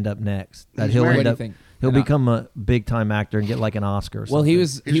he'll end up next. That He's he'll married- end What do you up. think? He'll And I- become a big time actor and get like an Oscar. Or Well, something.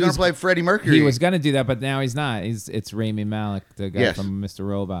 He's going to was play Freddie Mercury. He was going to do that, but now he's not. It's Rami Malek, the guy Yes. from Mr.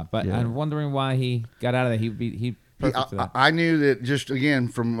 Robot. But Yeah. I'm wondering why he got out of that. He perfect for that. I knew that just again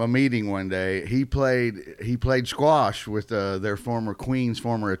from a meeting one day. He played squash with their Queen's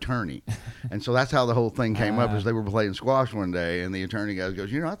former attorney, and so that's how the whole thing came up. Is they were playing squash one day, and the attorney guy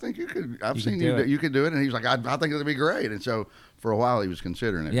goes, I think you could. I've You seen could you. do it." You could do it, and he was like, I think it'd be great. And so for a while he was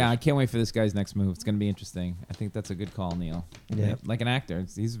considering it. Yeah, I can't wait for this guy's next move. It's going to be interesting. I think that's a good call, Neil. Yeah. Like an actor.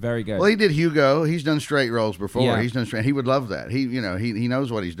 He's very good. Well, he did Hugo. He's done straight roles before. Yeah. He's done straight. He would love that. He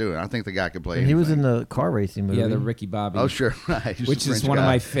knows what he's doing. I think the guy could play. And he was in anything. the car racing movie. yeah, the Ricky Bobby. Oh sure, right. He was Which the is French one of guy.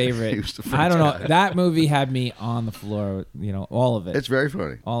 my He favorite. was the I French don't know. guy. That movie had me on the floor. All of it. It's very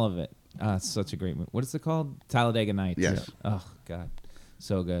funny. All of it. It's such a great movie. What is it called? Talladega Nights. Yes. Oh God,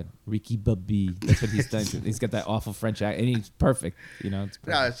 so good. Ricky Bobby. That's what he's done. He's got that awful French accent, and he's perfect. It's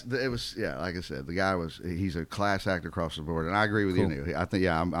perfect. No, it was like I said, the guy he's a class act across the board, and I agree with Cool. you, Neil. I think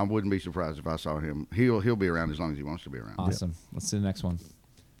I wouldn't be surprised if I saw him. He'll be around as long as he wants to be around. Awesome. Let's do the next one.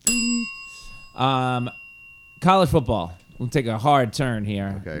 College football. We'll take a hard turn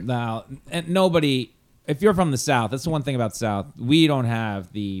here. Okay. Now, and nobody, if you're from the South, that's the one thing about South. We don't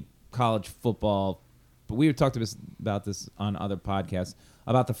have the college football, but we talked about this on other podcasts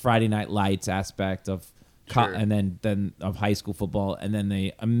about the Friday Night Lights aspect of, Sure. and then of high school football, and then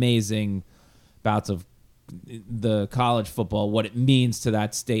the amazing bouts of the college football, what it means to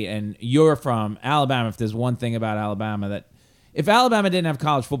that state. And you're from Alabama. If there's one thing about Alabama that, if Alabama didn't have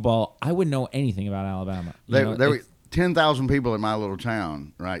college football, I wouldn't know anything about Alabama. There were 10,000 people in my little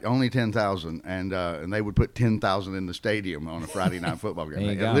town, right? Only 10,000, and they would put 10,000 in the stadium on a Friday night football game.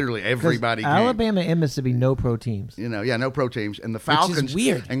 There you go. Literally 'Cause everybody came. Alabama and Mississippi, no pro teams. No pro teams. And the is Falcons.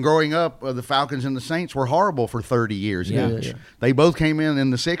 weird. And growing up, the Falcons and the Saints were horrible for 30 years Yeah. each. Yeah. They both came in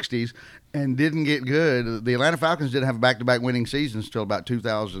the 60s and didn't get good. The Atlanta Falcons didn't have back-to-back winning seasons until about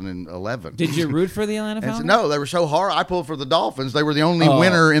 2011. Did you root for the Atlanta And so, Falcons? no, they were so hard. I pulled for the Dolphins. They were the only Oh.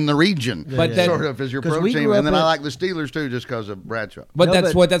 winner in the region. But then- sort of as your 'Cause pro we team. grew And then up I in- like the Steelers too, just because of Bradshaw. But No, that's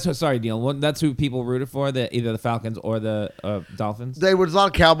but- what. That's what. Sorry, Neil. That's who people rooted for. Either the Falcons or the Dolphins. There was a lot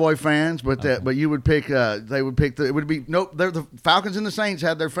of Cowboy fans, but you would pick. They would pick. It would be nope. The Falcons and the Saints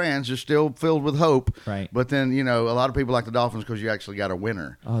had their fans just still filled with hope. Right. But then a lot of people like the Dolphins because you actually got a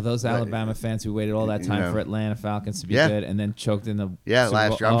winner. Oh, those Alabama fans who waited all that time for Atlanta Falcons to be Yeah. good and then choked in the Yeah, Super last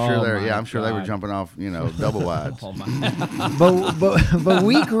Bowl. year I'm sure Oh, they're. my Yeah, I'm sure they were God. jumping off. Double wides. Oh my! but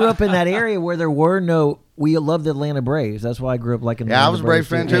we grew up in that area where there were no. We loved the Atlanta Braves. That's why I grew up liking. the Yeah, I Atlanta was a Braves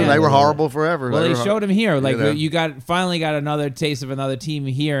fan too. Yeah. They were horrible forever. Well, they were showed him here. Like know. you finally got another taste of another team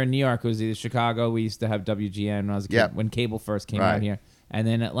here in New York. It was either Chicago. We used to have WGN when I was a kid, Yep. when cable first came Right. out here, and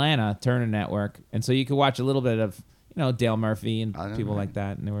then Atlanta Turner Network, and so you could watch a little bit of Dale Murphy and I know, people right. like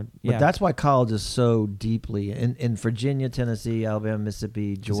that, and they were. But Yeah, that's why college is so deeply in Virginia, Tennessee, Alabama,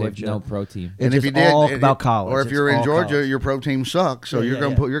 Mississippi, 'cause they have Georgia. no pro team. It's just all about college. or if It's you're in all Georgia, college. your pro team sucks. So Yeah, you're yeah,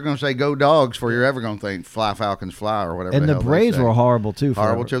 gonna yeah. you're gonna say go Dogs for you're ever gonna think fly Falcons fly or whatever. And the hell they Braves say. were horrible too.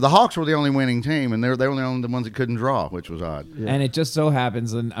 horrible forever. too. The Hawks were the only winning team, and they were the only ones that couldn't draw, which was odd. And it just so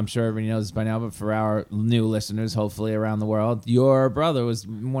happens, and I'm sure everybody knows this by now, but for our new listeners, hopefully around the world, your brother was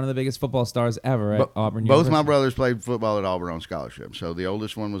one of the biggest football stars ever at Auburn Both my University. brothers played played football at Auburn on scholarship. So the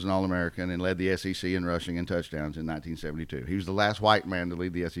oldest one was an All-American and led the SEC in rushing and touchdowns in 1972. He was the last white man to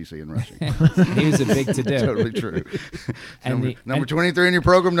lead the SEC in rushing. He was a big to-do. Totally true. And number 23 in your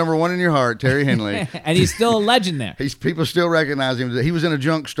program, number 1 in your heart, Terry Henley. And he's still a legend there. People still recognize him. He was in a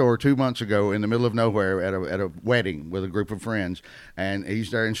junk store 2 months ago in the middle of nowhere at a wedding with a group of friends, and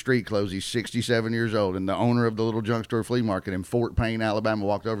he's there in street clothes. He's 67 years old, and the owner of the little junk store flea market in Fort Payne, Alabama,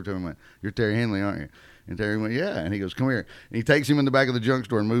 walked over to him and went, "You're Terry Henley, aren't you?" And Terry went, "Yeah." And he goes, "Come here." And he takes him in the back of the junk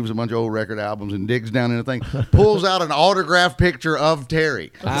store and moves a bunch of old record albums and digs down in a thing, pulls out an autographed picture of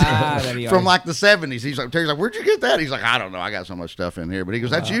Terry from like the 70s. Terry's like, "Where'd you get that?" He's like, "I don't know. I got so much stuff in here." But he goes,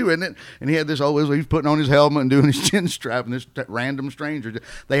 "That's you, isn't it?" And he had this old, he was putting on his helmet and doing his chin strap, and this random stranger.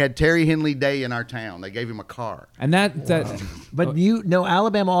 They had Terry Henley Day in our town. They gave him a car. And that But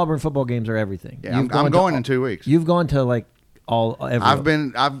Alabama Auburn football games are everything. Yeah, I'm going in 2 weeks. You've gone to like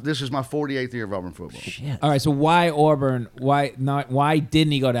This is my 48th year of Auburn football. Shit. all right, so why Auburn? Why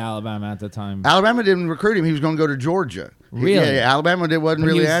didn't he go to Alabama at the time? Alabama didn't recruit him. He was going to go to Georgia. Really? Yeah, Alabama wasn't But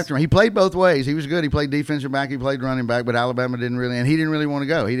really he was- after him. He played both ways. He was good. He played defensive back. He played running back. But Alabama didn't really, and he didn't really want to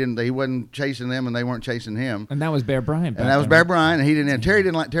go. He wasn't chasing them, and they weren't chasing him. And that was Bear Bryant. And that was Bear Bryant. And he didn't. Terry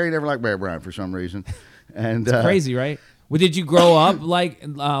never liked Bear Bryant for some reason. And Crazy, right? Well, did you grow up like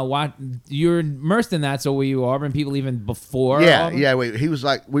you're immersed in that? So were you Auburn people even before? Yeah, Auburn? yeah. He was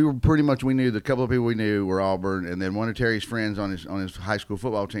like, we knew the couple of people we knew were Auburn, and then one of Terry's friends on his high school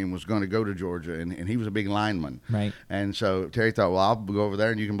football team was going to go to Georgia, and he was a big lineman. Right. And so Terry thought, well, I'll go over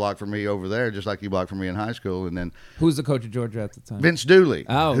there, and you can block for me over there, just like you blocked for me in high school. And then Who was the coach of Georgia at the time? Vince Dooley,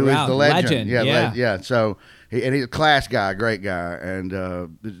 Oh, who is wow, the legend. legend, yeah. So he's a class guy, great guy, and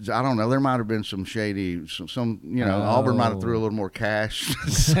I don't know. There might have been some shady, some Auburn might have threw a little more cash.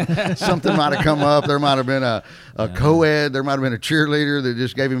 Something might have come up. There might have been a co-ed. There might have been a cheerleader that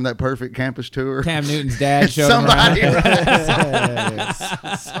just gave him that perfect campus tour. Cam Newton's dad showed him around.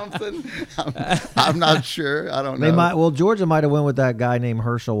 Something. I'm not sure. I don't know. Georgia might have went with that guy named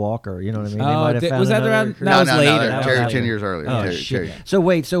Herschel Walker. You know what I mean? They might have found was that another around? recruit. That was no, later. no, Terry 10 years earlier. Oh, Terry, shit. Terry. So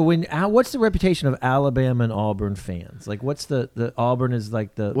wait, what's the reputation of Alabama and Auburn fans? Like, what's the Auburn is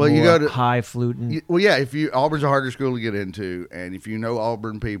like the You go to highfalutin. Auburn's a harder school to get into, and if you know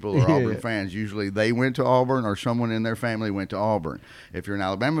Auburn people or Auburn fans, usually they went to Auburn or someone in their family went to Auburn. If you're an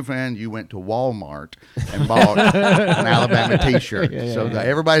Alabama fan, you went to Walmart and bought an Alabama T-shirt.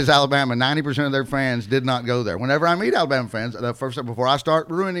 Everybody's Alabama. 90% of their fans did not go there. Whenever I meet Alabama fans, the first time before I start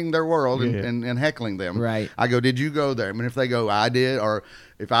ruining their world and heckling them, Right. I go, "Did you go there?" I mean, if they go, "I did," or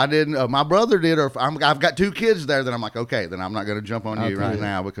if I didn't, my brother did, or if I've got 2 kids there, then I'm like, okay, then I'm not going to jump on you right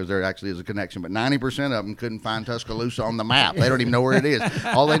now because there actually is a connection. But 90% of them couldn't find Tuscaloosa on the map. They don't even know where it is.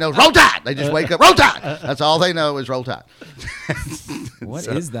 All they know is Roll Tide. They just wake up, Roll Tide. That's all they know is Roll Tide. What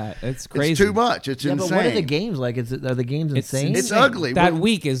is that? It's crazy. It's too much. It's Yeah, insane. but what are the games like? Are the games insane? It's ugly. That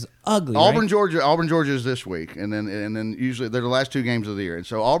week is ugly. Auburn, right? Georgia is this week, and then usually they're the last 2 games of the year. And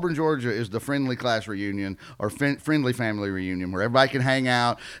so Auburn, Georgia is the friendly class reunion or friendly family reunion where everybody can hang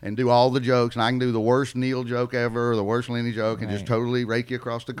out and do all the jokes, and I can do the worst Neil joke ever or the worst Lenny joke and just totally rake you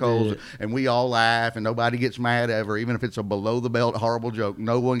across the coals, and we all laugh, and nobody gets mad ever, even if it's a below the belt horrible joke.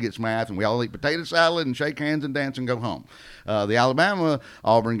 No one gets mad, and we all eat potato salad and shake hands and dance and go home. The Alabama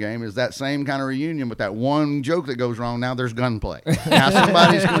Auburn game is that same kind of reunion, but that one joke that goes wrong, now there's gunplay. Now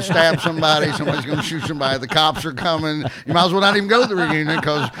somebody's going to stab somebody, somebody's going to shoot somebody, the cops are coming. You might as well not even go to the reunion,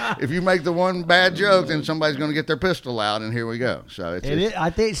 because if you make the one bad joke, then somebody's going to get their pistol out, and here we go. So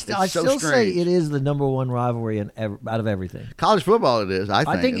I still say it is the number one rivalry out of everything. College football, it is.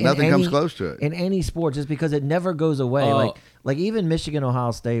 I think nothing comes close to it in any sport, just because it never goes away. Like even Michigan,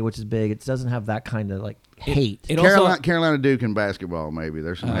 Ohio State, which is big, it doesn't have that kind of like hate. Carolina Duke in basketball, maybe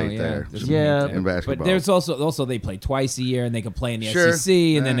there's some hate there. In basketball, but there's also they play twice a year, and they can play in the SEC,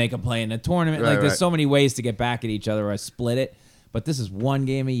 and then they can play in a tournament. There's so many ways to get back at each other or split it. But this is one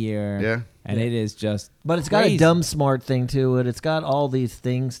game a year, and it is just. But it's got a dumb smart thing to it. It's got all these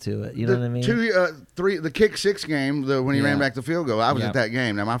things to it. You know what I mean? The kick 6 game, when he ran back the field goal. I was at that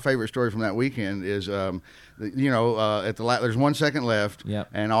game. Now my favorite story from that weekend is. There's 1 second left,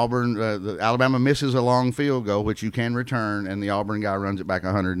 and Auburn, Alabama misses a long field goal, which you can return, and the Auburn guy runs it back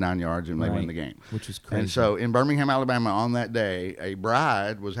 109 yards, and they win the game. Which is crazy. And so in Birmingham, Alabama, on that day, a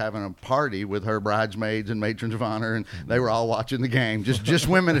bride was having a party with her bridesmaids and matrons of honor, and they were all watching the game, just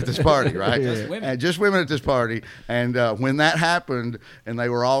women at this party, right? right? Just women. And just women at this party. And when that happened, and they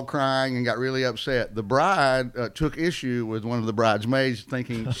were all crying and got really upset, the bride took issue with one of the bridesmaids,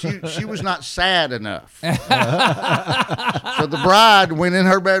 thinking she was not sad enough. So the bride went in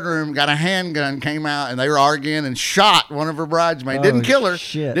her bedroom, got a handgun, came out, and they were arguing and shot one of her bridesmaids. Didn't kill her.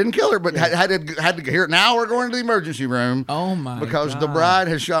 Shit. Didn't kill her, but had to hear. Now we're going to the emergency room. Oh my! Because God. the bride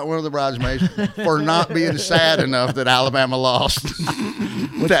has shot one of the bridesmaids for not being sad enough that Alabama lost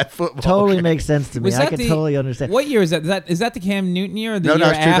that football. Totally game. makes sense to me. Was I that can the- totally understand. What year is that? Is that the Cam Newton year or the No, year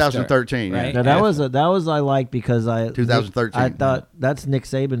it's after? 2013, yeah. Right? No, that was I like because 2013, I thought that's Nick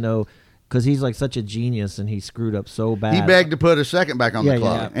Saban though, because he's like such a genius and he screwed up so bad. He begged to put a second back on Yeah, the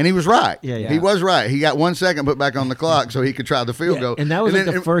yeah. clock, and he was right. Yeah, yeah. He was right. He got 1 second put back on the clock so he could try the field goal. and that was like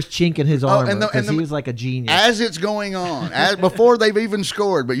then- the first chink in his armor and because the- he was like a genius. As it's going on, before they've even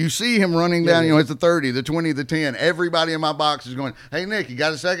scored, but you see him running down, it's the 30, the 20, the 10. Everybody in my box is going, hey, Nick, you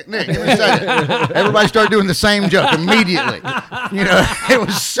got a second? Nick, give me a second. Everybody started doing the same joke immediately. It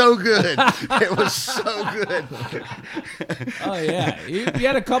was so good. It was so good. Oh yeah, you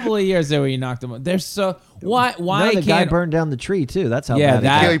had a couple of years there where you knocked them. They're so why no, the guy can't burned down the tree too. That's how Yeah, bad.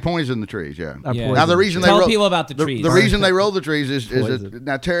 that- Yeah, he poisoned the trees, yeah. Yeah. Now the reason Tell they roll, people about the trees. The reason they roll the trees is that, Poison.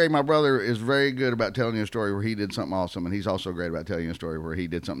 now Terry, my brother, is very good about telling you a story where he did something awesome, and he's also great about telling you a story where he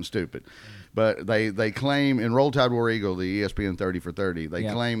did something stupid. But they claim in Roll Tide War Eagle, the ESPN 30 for 30, they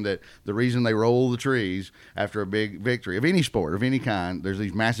claim that the reason they roll the trees after a big victory of any sport of any kind, there's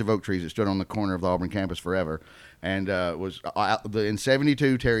these massive oak trees that stood on the corner of the Auburn campus forever, and was in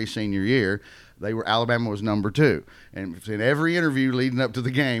 '72, Terry's senior year. Alabama was number 2, and in every interview leading up to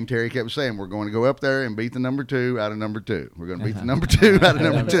the game, Terry kept saying, "We're going to go up there and beat the number 2 out of number 2. We're going to beat the number 2 out of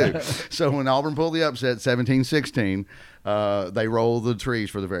number 2." So when Auburn pulled the upset, 17-16, they rolled the trees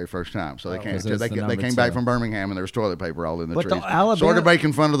for the very first time. So they came. because it's the They number came back 2. from Birmingham, and there was toilet paper all in the But the trees. Alabama- sort of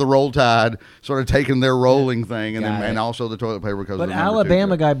making fun of the Roll Tide, sort of taking their rolling thing, and Got it. and also the toilet paper because. But of the number 2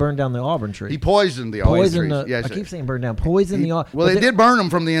 Alabama joke. guy burned down the Auburn tree. He poisoned the Auburn Poisoned trees. the. Yes, I keep saying burned down. Poisoned the. well, but they did burn them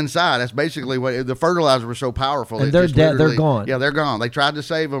from the inside. That's basically what the fertilizer was so powerful. And it they're just dead. They're literally- gone. Yeah, they're gone. They tried to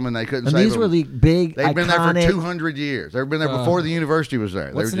save them, and they couldn't And save these them. were the big, They've been there for iconic. 200 years. They've been there before the university was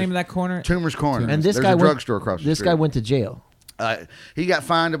there. What's the name of that corner? Toomer's Corner. And this There's guy a went. drugstore across the This street. guy went to jail. He got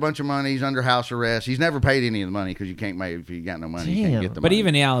fined a bunch of money. He's under house arrest. He's never paid any of the money because you can't make if you got no money. You Damn. can't get the But money.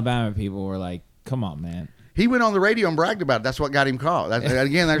 even the Alabama people were like, "Come on, man." He went on the radio and bragged about it. That's what got him caught.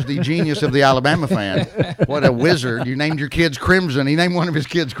 Again, there's the genius of the Alabama fan. What a wizard. You named your kids Crimson. He named one of his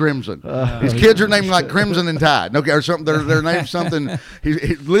kids Crimson. His kids are named like Crimson and Tide. Okay, or something. They're named something. He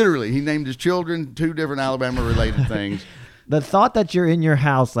literally, he named his children 2 different Alabama-related things. The thought that you're in your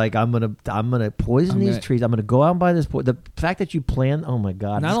house, like I'm gonna poison these trees. I'm gonna go out and buy this. The fact that you plan. Oh my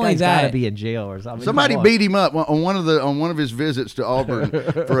God! Not this only guy's gotta that- be in jail or something. Somebody Come on. beat him up on one of his visits to Auburn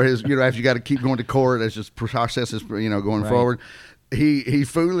for his, after you got to keep going to court as this process is, going forward. He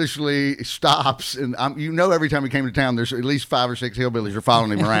foolishly stops, and every time he came to town, there's at least 5 or 6 hillbillies are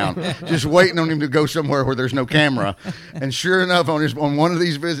following him around, just waiting on him to go somewhere where there's no camera. And sure enough, on one of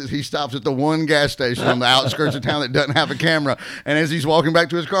these visits, he stops at the one gas station on the outskirts of town that doesn't have a camera. And as he's walking back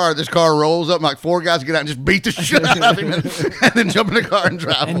to his car, this car rolls up, and like 4 guys get out and just beat the shit out of him, and then jump in the car and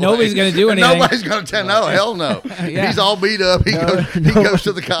drive And away. nobody's gonna do And anything. Nobody's gonna tell. No, hell no. Yeah. He's all beat up. He goes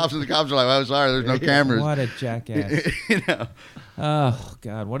to the cops, and the cops are like, "Oh, sorry, there's no cameras." What a jackass. Oh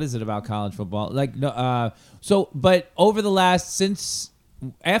God, what is it about college football? Like, no, but over the last since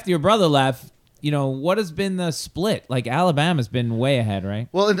after your brother left, what has been the split? Like Alabama's been way ahead, right?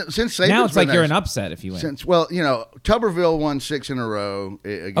 Well, and since Saban's Now it's like been you're there- an upset if you win. Tuberville won 6 in a row.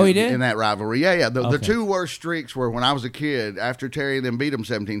 Oh, he did? In that rivalry. Yeah. The Okay. 2 worst streaks were when I was a kid. After Terry then beat them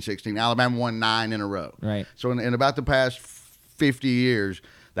 17-16, Alabama won 9 in a row. Right. So in about the past 50 years,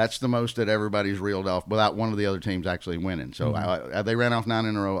 that's the most that everybody's reeled off without one of the other teams actually winning. So they ran off 9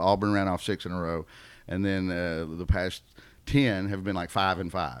 in a row. Auburn ran off 6 in a row, and then the past 10 have been like 5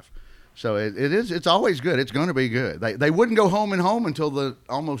 and 5. So it's always good. It's going to be good. They wouldn't go home and home until the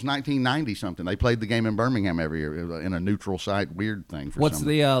almost 1990 something. They played the game in Birmingham every year in a neutral site. Weird thing. What's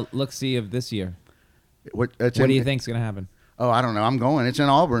the look-see of this year? What do you think's going to happen? Oh, I don't know. I'm going. It's in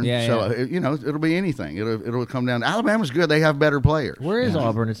Auburn. Yeah, so yeah. it'll be anything. It'll come down. Alabama's good. They have better players. Where is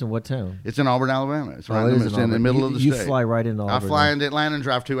Auburn? It's in what town? It's in Auburn, Alabama. It's right it is it's in the Auburn. middle of the You state. fly right into I Auburn. fly into Atlanta and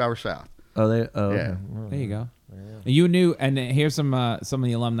drive 2 hours south. Oh, Yeah. okay. There you go. You knew, and here's some of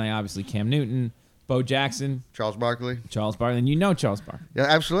the alumni. Obviously, Cam Newton, Bo Jackson, Charles Barkley. Charles Barkley, and Charles Barkley. Yeah,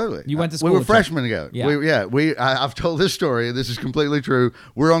 absolutely. You went to school We were with him. freshmen together. Yeah. I've told this story. This is completely true.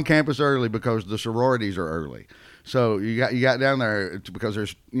 We're on campus early because the sororities are early. So you got down there because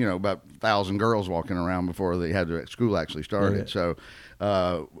there's about 1,000 girls walking around before they had the school actually started. Yeah. So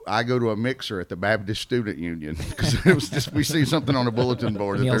I go to a mixer at the Baptist Student Union because it was just we see something on a bulletin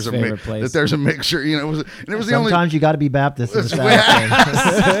board that Neil's favorite place. that there's a mixer. It was the only. Sometimes you got to be Baptist in the South.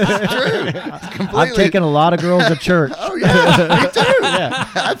 It's true. It's completely. I've taken a lot of girls to church. Oh yeah, me too. Yeah,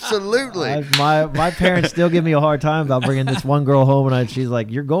 absolutely. My parents still give me a hard time about bringing this one girl home, and she's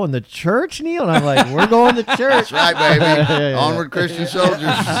like, "You're going to church, Neil?" And I'm like, "We're going to church." That's right, baby. Yeah. Onward, Christian soldiers.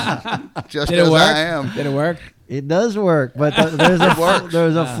 Just Did as it work? I am. Did it work? It does work, but there's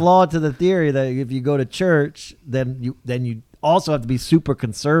a flaw to the theory that if you go to church, then you also have to be super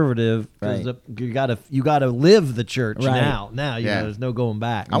conservative because Right. you gotta live the church Right. now. Yeah. There's no going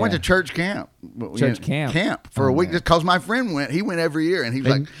back. I went to church camp. Camp. For a week just because my friend went. He went every year, and he's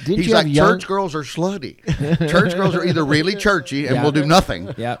And like, didn't you have young- church girls are slutty. Church girls are either really churchy and Yeah. will do nothing,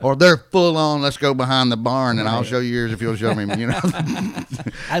 Yeah. or they're full on. Let's go behind the barn, and I'll show you yours if you'll show me.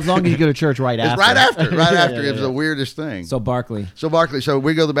 As long as you go to church right It's after. right after. Yeah, It was the weirdest thing. So Barkley. So Barkley, so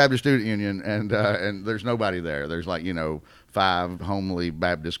we go to the Baptist Student Union, and there's nobody there. There's 5 homely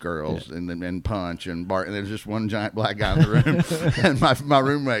Baptist girls, and Punch and Bart, and there's just one giant black guy in the room. And my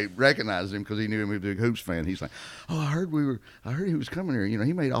roommate recognized him because he knew him. He was a big hoops fan. He's like, "Oh, I heard he was coming here.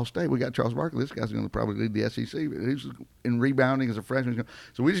 He made All-State. We got Charles Barkley. This guy's going to probably lead the SEC. But he's in rebounding as a freshman."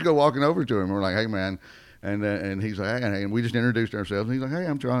 So we just go walking over to him. We're like, "Hey, man." And he's like, hey, and we just introduced ourselves. And he's like, hey,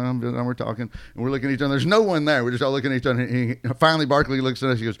 I'm Charlie. We're talking, and we're looking at each other. There's no one there. We're just all looking at each other. And finally, Barkley looks at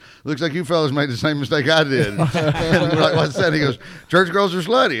us. He goes, looks like you fellas made the same mistake I did. And we're like, what's that? He goes, church girls are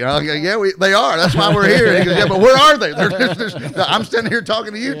slutty. And I'm like, yeah, they are. That's why we're here. And he goes, yeah, but where are they? I'm standing here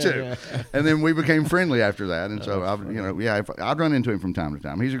talking to you two. Yeah. And then we became friendly after that. And so, I'd run into him from time to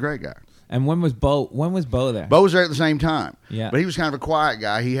time. He's a great guy. And when was Bo there? Bo was there at the same time. Yeah. But he was kind of a quiet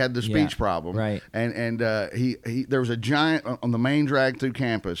guy. He had the speech problem. Right. And he there was a giant on the main drag through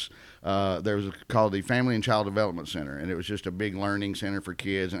campus. There was called the Family and Child Development Center, and it was just a big learning center for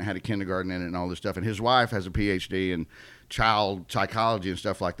kids, and it had a kindergarten in it and all this stuff. And his wife has a PhD in child psychology and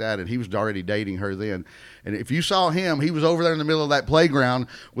stuff like that, and he was already dating her then. And if you saw him, he was over there in the middle of that playground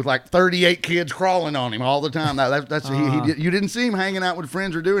with 38 kids crawling on him all the time. You didn't see him hanging out with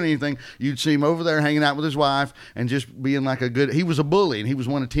friends or doing anything. You'd see him over there hanging out with his wife and just being like a good. He was a bully, and he was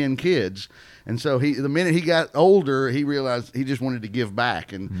one of 10 kids. And so the minute he got older, he realized he just wanted to give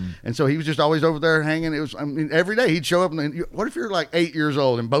back, and so he was just always over there hanging. It was, every day he'd show up. And what if you're 8 years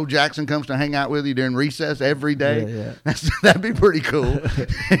old and Bo Jackson comes to hang out with you during recess every day? Yeah. That'd be pretty cool.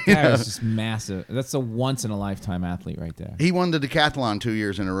 That was just massive. That's a once in a lifetime athlete right there. He won the decathlon 2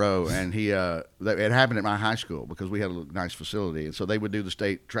 years in a row, and it happened at my high school because we had a nice facility, and so they would do the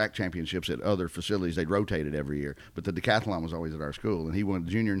state track championships at other facilities. They'd rotate it every year, but the decathlon was always at our school, and he won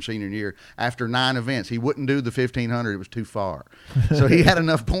junior and senior year. After 9 events, he wouldn't do the 1,500; it was too far. So he had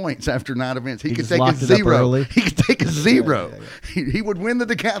enough points after 9 events. He could just take a locked it up 0. early. He could take a 0. He would win the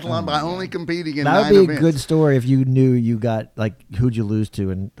decathlon by only competing in 9 That would be events. a good story if you knew you got who'd you lose to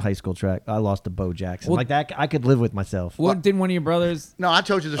in high school track? I lost to Bo Jackson. Well, like that, I could live with myself. Didn't one of your brothers? No, I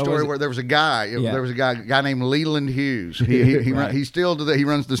told you the was story it- where there was a guy. Yeah. There was a guy named Leland Hughes. He Right. he still today he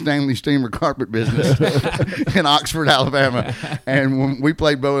runs the Stanley Steamer carpet business in Oxford, Alabama. And when we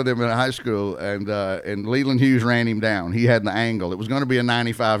played Bo with him in high school, and Leland Hughes ran him down. He had the angle. It was going to be a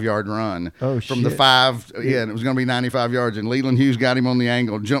 95-yard run from the shit. 5. Yeah, and it was going to be 95 yards. And Leland Hughes got him on the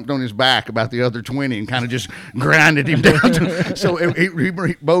angle, jumped on his back about the other 20, and kind of just grinded him down. So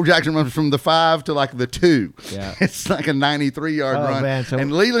Bo Jackson runs from the 5 to the 2. Yeah. It's like a 93-yard Oh, run. man, so-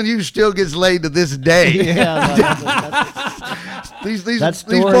 and Leland Hughes still gets laid to this day. Yeah, These That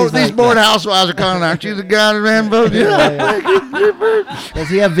story's like board housewives are calling, aren't you the guy that ran both? does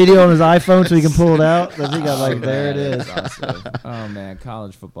he have video on his iPhone so he can pull it out? Does he got there it is? Oh man,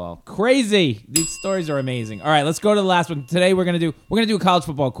 college football, crazy! These stories are amazing. All right, let's go to the last one. Today we're gonna do a college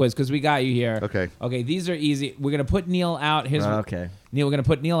football quiz because we got you here. Okay. These are easy. We're gonna put Neil out. Okay. Neil, we're gonna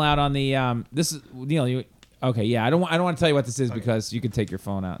put Neil out on the. This is Neil. Okay, yeah. I don't want to tell you what this is because you can take your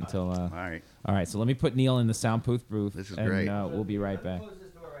phone out until. All right. All right. So let me put Neil in the soundproof booth. This is and, great. We'll be right back.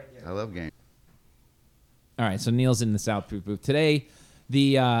 I love games. All right, so Neil's in the soundproof booth. Today,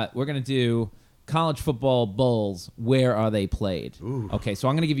 we're going to do college football bowls. Where are they played? Ooh. Okay, so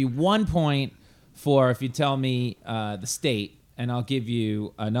I'm going to give you 1 point for if you tell me the state, and I'll give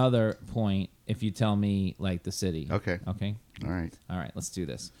you another point if you tell me the city. Okay. Okay? All right. All right, let's do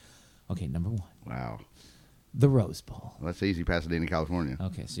this. Okay, number 1, Wow. the Rose Bowl. Well, that's easy. Pasadena, California.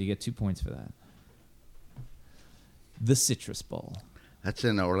 Okay, so you get 2 points for that. The Citrus Bowl. That's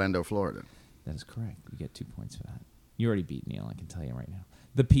in Orlando, Florida. That is correct. You get 2 points for that. You already beat Neil, I can tell you right now.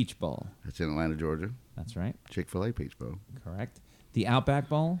 The Peach Bowl. That's in Atlanta, Georgia. That's right. Chick-fil-A Peach Bowl. Correct. The Outback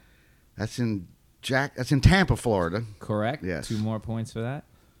Bowl. That's in Tampa, Florida. Correct. Yes. 2 more points for that.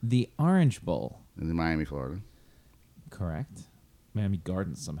 The Orange Bowl. In Miami, Florida. Correct. Miami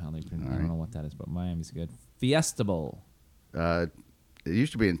Gardens somehow. I don't right. know what that is, but Miami's good. Fiesta Bowl. It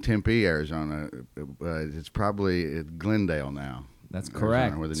used to be in Tempe, Arizona. It's probably at Glendale now. That's Arizona,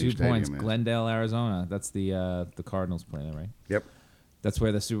 correct. where the 2 new stadium points. is. Glendale, Arizona. That's the Cardinals play there, right? Yep. That's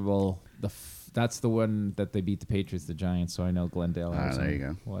where the Super Bowl. That's the one that they beat the Patriots, the Giants. So I know Glendale, Arizona. There you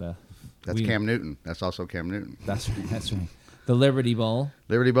go. What a. That's Cam Newton. That's also Cam Newton. That's right. That's right. The Liberty Bowl.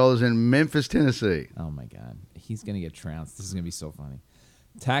 Liberty Bowl is in Memphis, Tennessee. Oh my God, he's gonna get trounced. This is gonna be so funny.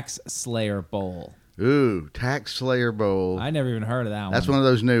 Tax Slayer Bowl. Ooh, Tax Slayer Bowl. I never even heard of that one. That's one of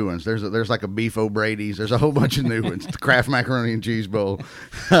those new ones. There's like a Beef O'Brady's. There's a whole bunch of new ones. The Kraft Macaroni and Cheese Bowl.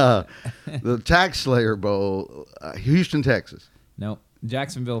 The Tax Slayer Bowl, Houston, Texas. Nope.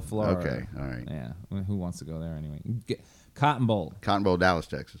 Jacksonville, Florida. Okay, all right. Yeah. Well, who wants to go there anyway? Cotton Bowl. Cotton Bowl, Dallas,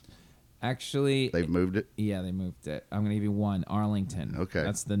 Texas. Actually, They've moved it. Yeah, they moved it. I'm gonna give you one. Arlington. Okay.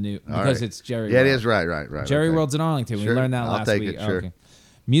 That's the new All because right. it's Jerry. Yeah, it World. is right. Jerry okay. World's in Arlington. Sure. We learned that I'll last take week. it, sure. Okay.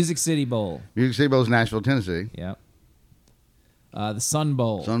 Music City Bowl. Music City Bowl is Nashville, Tennessee. Yep. The Sun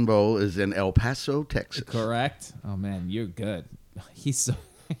Bowl. Sun Bowl is in El Paso, Texas. Correct. Oh man, you're good. He's so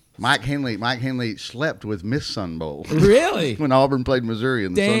Mike Henley slept with Miss Sun Bowl. really. When Auburn played Missouri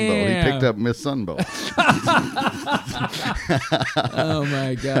in the Sun Bowl, he Damn. picked up Miss Sun Bowl. Oh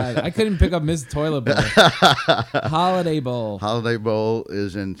my God, I couldn't pick up Miss Toilet Bowl. Holiday Bowl. Holiday Bowl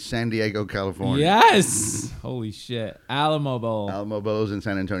is in San Diego, California. Yes. Holy shit. Alamo Bowl. Alamo Bowl is in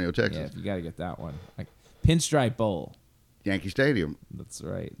San Antonio, Yeah, Texas. you got to get that one. Pinstripe Bowl. Yankee Stadium. That's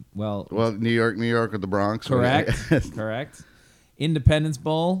right. Well, New York or the Bronx. correct. Correct. Independence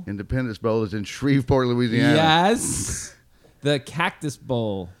Bowl. Independence Bowl is in Shreveport, Louisiana. Yes. The Cactus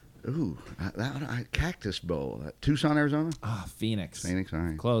Bowl. Ooh, Cactus Bowl. Tucson, Arizona? Ah, Phoenix. Phoenix, all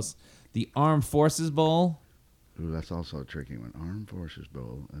right. Close. The Armed Forces Bowl. Ooh, that's also a tricky one. Armed Forces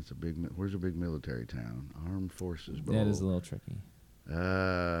Bowl. Where's a big military town? Armed Forces Bowl. That is a little tricky.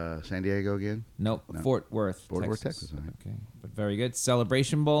 San Diego again? Nope. No. Fort Worth. Fort Worth, Texas, all right. Okay. But very good.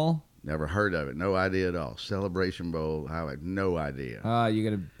 Celebration Bowl. Never heard of it. No idea at all. Celebration Bowl. I had no idea.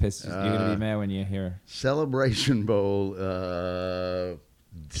 You're gonna piss. You're gonna be mad when you hear. Celebration Bowl. I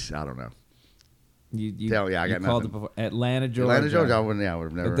don't know. I got called nothing. it before. Atlanta, Georgia. Atlanta, Georgia. I would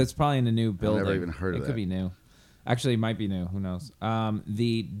have never. But that's probably in a new building. never even heard of It could that. be new. Actually, it might be new. Who knows?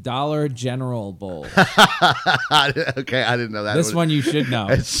 The Dollar General Bowl. Okay, I didn't know that. This one you should know.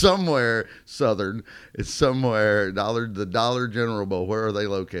 It's somewhere southern. It's somewhere the Dollar General Bowl. Where are they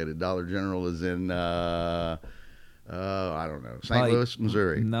located? Dollar General is in I don't know. St. Probably- Louis,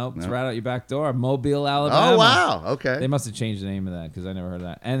 Missouri. Nope, it's No? right out your back door. Mobile, Alabama. Oh wow. Okay. They must have changed the name of that because I never heard of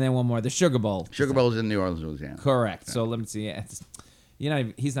that. And then one more, the Sugar Bowl. Sugar Bowl is in New Orleans, Louisiana. Correct. So let me see.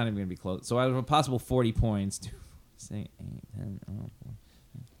 He's not even going to be close. So out of a possible 40 points, 2, 6, 8, 10, 11, 12,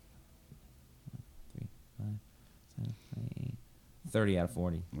 3, 5, 7, 8, 30 out of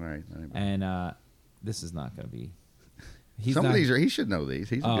 40. Right. And this is not going to be. Some of these he should know these.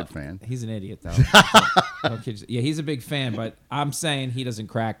 He's a good fan. He's an idiot, though. No kids. Yeah, he's a big fan, but I'm saying he doesn't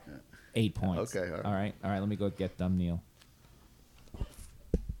crack 8 points. Okay, all All right. Let me go get them, Neil. All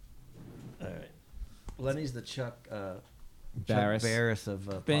right. Lenny's the Chuck Barris. Barris of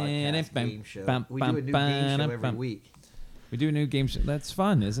Bam, podcast bam, game show. bam, We do a new bam, game show every bam. week. We do a new game show. That's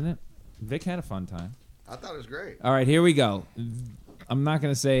fun, isn't it? Vic had a fun time. I thought it was great. All right, here we go. I'm not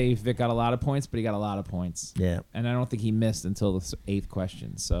going to say Vic got a lot of points, but he got a lot of points. Yeah. And I don't think he missed until the 8th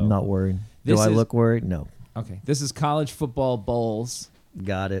question. So I'm not worried. This Do I is- look worried? No. Okay. This is college football bowls.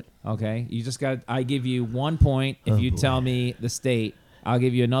 Got it. Okay. You just got. I give you 1 point if you tell me the state. I'll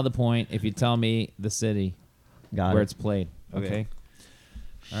give you another point if you tell me the city Got where it. it's played. Okay. Okay.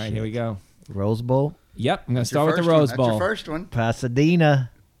 All right. Here we go. Rose Bowl, Yep. I'm going to That's your start with the first one. Rose That's Bowl. your first one.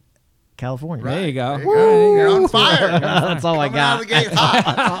 Pasadena, California. There you go. There you go. You're on fire. That's all I Coming out of got. the gate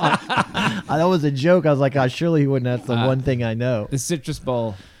hot. That was a joke. I was like, surely he wouldn't. That's the one thing I know. The Citrus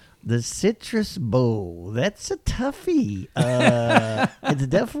Bowl. The Citrus Bowl. That's a toughie. It's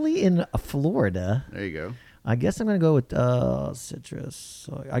definitely in Florida. There you go. I guess I'm going to go with citrus.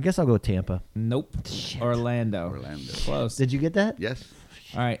 So I guess I'll go with Tampa. Nope. Shit. Orlando. Close. Did you get that? Yes.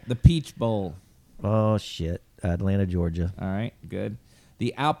 All right. The Peach Bowl. Oh, shit. Atlanta, Georgia. All right. Good.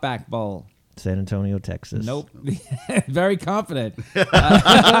 The Outback Bowl. San Antonio, Texas. Nope. Very confident.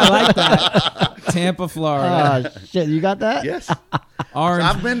 I like that. Tampa, Florida. Shit. You got that? Yes. Orange.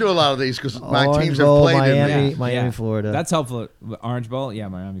 I've been to a lot of these because my Orange teams have Bowl, played Miami. in Miami, Florida. That's helpful. Orange Bowl. Yeah,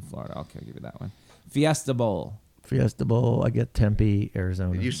 Miami, Florida. Okay, I'll give you that one. Fiesta Bowl. Fiesta Bowl. I get Tempe,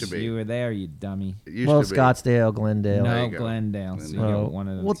 Arizona. It used to be. You were there, you dummy. It used Well, to be. Scottsdale, Glendale. No, you go. Glendale. So you Well, get one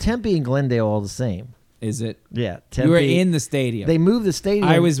of those. well, Tempe and Glendale all the same. Is it? Yeah, Tempe. You were in the stadium. They moved the stadium.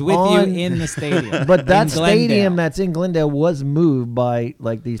 I was with on- you in the stadium. But that in stadium Glendale. that's in Glendale was moved by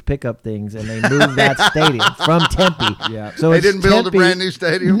like these pickup things, and they moved that stadium from Tempe. Yeah. So They it's didn't build Tempe- a brand new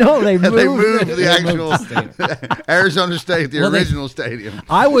stadium. No, they moved. They moved it. the actual stadium. Arizona State, the Well, they- original stadium.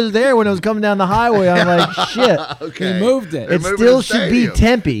 I was there when it was coming down the highway. I'm like, shit. Okay. He moved it. They're It moving still the should be stadium.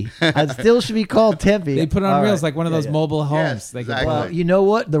 Tempe. It still should be called Tempe. They put it on All reels right. like one of Yeah, those yeah. mobile homes. Yes, They could exactly. Well, you know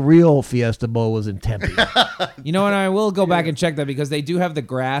what? The real Fiesta Bowl was in Tempe. You know what? I will go back and check that because they do have the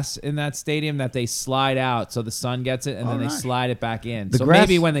grass in that stadium that they slide out so the sun gets it and then they nice. slide it back in. The So grass-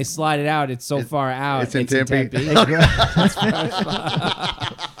 maybe when they slide it out, it's so far out. it's in Tempe.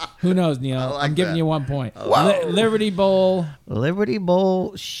 Who knows, Neil? like I'm giving that. you 1 point. Liberty Bowl. Liberty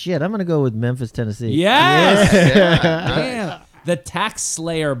Bowl. Shit, I'm going to go with Memphis, Tennessee. Yes. Yeah. Damn. The Tax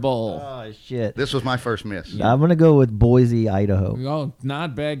Slayer Bowl. Oh, shit. This was my first miss. I'm going to go with Boise, Idaho. Oh,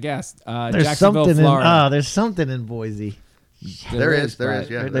 not bad guess. There's Jacksonville, something Florida. there's something in Boise. There is, yeah.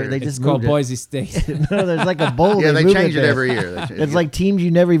 They there is. just It's called moved it. Boise State. No, there's like a bowl. Yeah, they move change it there. every year. It's like teams you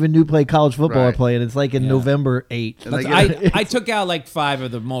never even knew play college football are Right. playing. It's like in Yeah. November 8th. And they I took out like 5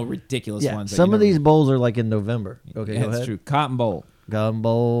 of the more ridiculous Yeah, ones. that some you of never- these bowls are like in November. Okay, Yeah, go that's ahead. true. Cotton Bowl. Gun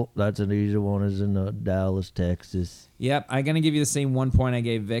Bowl, that's an easy one. Is in Dallas, Texas. Yep, I'm gonna give you the same 1 point I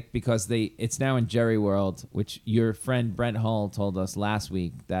gave Vic because it's now in Jerry World, which your friend Brent Hull told us last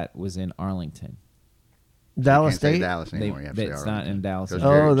week that was in Arlington. Dallas You can't say State. Dallas anymore. You have to say It's not Arlington. in Dallas. 'Cause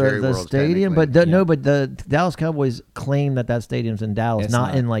anymore. Oh, Jerry the World's stadium, but technically- no, but the Dallas Cowboys claim that stadium's in Dallas, It's not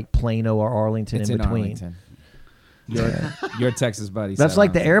not. in like Plano or Arlington It's in in between. Arlington. Your Texas buddy. That's said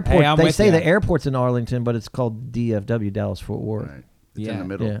like the Arlington. airport. Hey, I'm they with say ya. the airport's in Arlington, but it's called DFW, Dallas Fort Worth. Right. It's Yeah. in the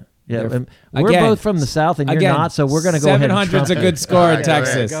middle. Yeah, yeah. They're- and we're Again- both from the South, and you're Again, not, so we're gonna go ahead. and 700's a trump good it. score All in right, go ahead.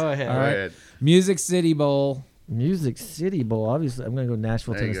 Texas. Go ahead. All Go right. ahead. Music City Bowl. Music City Bowl. Obviously, I'm gonna go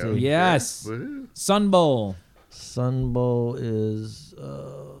Nashville, There you Tennessee. go. Yes. Woohoo. Sun Bowl. Sun Bowl is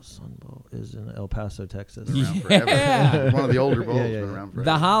in El Paso, Texas. Around forever. Yeah. One of the older bowls. Yeah, yeah, been yeah. around forever.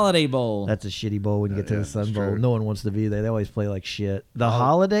 The Holiday Bowl. That's a shitty bowl when you get to yeah, the Sun that's Bowl. true. No one wants to be there. They always play like shit. The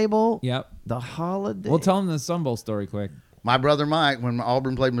Holiday Bowl. Yep. The Holiday. We'll tell them the Sun Bowl story quick. My brother Mike, when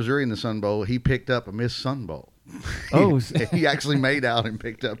Auburn played Missouri in the Sun Bowl, he picked up a Miss Sun Bowl. Oh, He actually made out and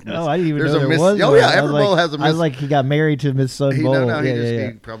picked up. oh, I didn't even There's know a there Miss, was. Oh one. yeah, I every was bowl like, has a Miss. I was like, he got married to Miss Sun he, Bowl. no, yeah.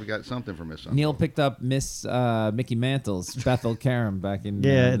 he probably got something from Miss Sun. Neil Bowl. picked up Miss Mickey Mantle's Bethel Karam back in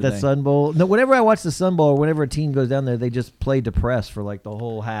Yeah, the the day. Sun Bowl. No, whenever I watch the Sun Bowl, or whenever a team goes down there, they just play depressed for like the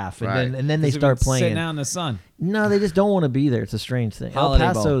whole half, and Right. then they 'Cause we've start been playing. sitting out in the sun. No, they just don't want to be there. It's a strange thing. Holiday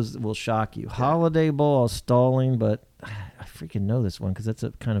El Bowl. Paso's will shock you. Holiday Bowl, I was stalling, but I freaking know this one because that's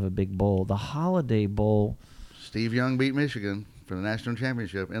a kind of a big bowl. The Holiday Bowl. Steve Young beat Michigan for the national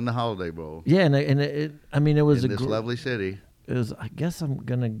championship in the Holiday Bowl Yeah, and I mean, it was in a this lovely city. It was. I guess I'm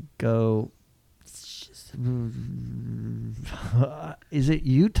gonna go. Is it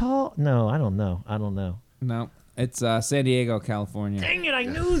Utah? No, I don't know. No, it's San Diego, California. Dang it! I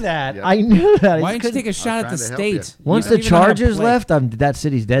knew that. Yeah. I knew that. I Why just didn't you take couldn't- a shot at the trying to help you. state? Once You the don't even know how to Chargers play. left, that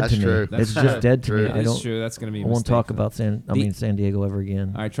city's dead That's to me. true. It's That's just dead to true. me. It I is don't. true. That's going to be a I won't mistake, talk though. about San Diego ever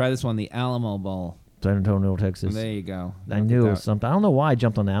again. All right, try this one. The Alamo Bowl. San Antonio, Texas. There you go. I knew it was something. I don't know why I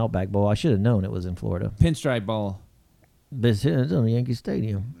jumped on the Outback Bowl. I should have known it was in Florida. Pinstripe Bowl, But it's on the Yankee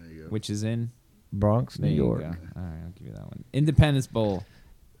Stadium, which is in Bronx, there New you York. go. All right, I'll give you that one. Independence Bowl.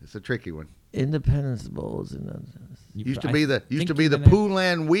 It's a tricky one. Independence Bowl is in the. Used to I be the think the you've been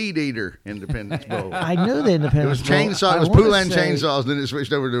Poulan Weed Eater Independence Bowl. I knew the It Independence was Bowl. chainsaw. I It was wanna Poulan say- chainsaws. Then it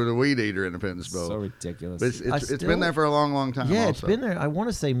switched over to the Weed Eater Independence Bowl. So ridiculous. But it's still- been there for a long, long time. Yeah, also. it's been there. I want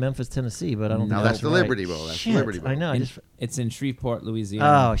to say Memphis, Tennessee, but I don't. No, think that's the right. Liberty Bowl. That's the Shit, Liberty Bowl. I know. I In- just. it's in Shreveport,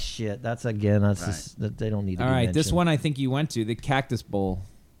 Louisiana. Oh shit! That's again. That's Right. just that they don't need to. All be right, this mentioned. one I think you went to, the Cactus Bowl.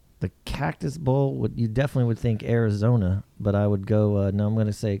 The Cactus Bowl. Would you definitely would think Arizona, but I would go. No, I'm going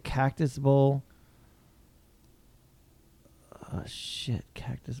to say Cactus Bowl. Shit,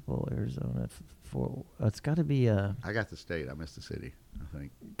 Cactus Bowl, Arizona. It's got to be a I got the state. I missed the city. I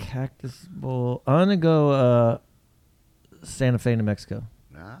think. Cactus Bowl. I'm gonna go Santa Fe, New Mexico.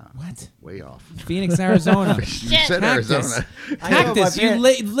 Ah, What? way off. Phoenix, Arizona. You said Cactus. Arizona. Cactus, you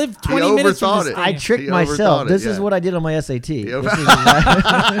live 20 He minutes from overthought the it. I stadium. tricked He myself. overthought it, This is yeah. what I did on my SAT. Yeah. This is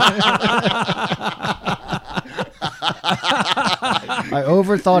I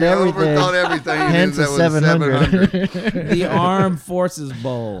overthought everything. Overthought everything. Hence That a was 700. The Armed Forces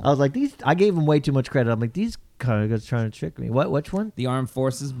Bowl. I was like, I gave them way too much credit. I'm like, these kind of guys trying to trick me. Which one? The Armed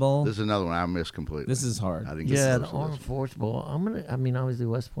Forces Bowl. This is another one I missed completely. This is hard. I didn't Yeah, get the Armed Forces Bowl. Obviously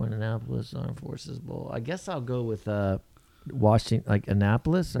West Point, Annapolis, Armed Forces Bowl. I guess I'll go with Washington, like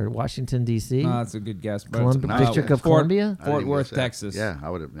Annapolis or Washington D.C. No, that's a good guess. But Columbia, it's, District of Fort- Columbia. I didn't Fort even Worth, guess that. Texas. Yeah, I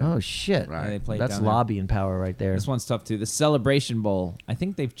would have. Oh shit! Right. Yeah, they played That's down there. lobbying power right there. This one's tough too. The Celebration Bowl. I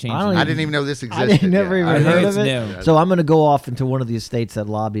think they've changed. I don't it. I didn't even know this I existed. never yet. even I think heard it's of it. new. So I'm gonna go off into one of the estates that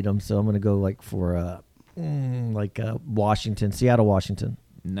lobbied them. So I'm gonna go like for Washington, Seattle, Washington,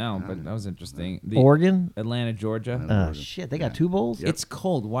 No, but that was interesting. The Oregon. Atlanta, Georgia. Shit, they got two bowls. It's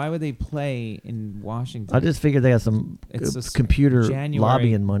cold. Why would they play in Washington? I just figured they had some It's a computer January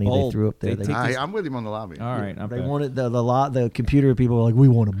lobbying money bowl. they threw up there. They They, take- I'm with him on the lobby. All right, they wanted the computer people were like, we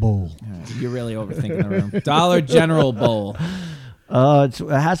want a bowl. All right, you're really overthinking the room. Dollar General Bowl. It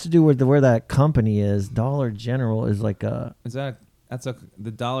has to do with where that company is. Dollar General is like a. Is that? That's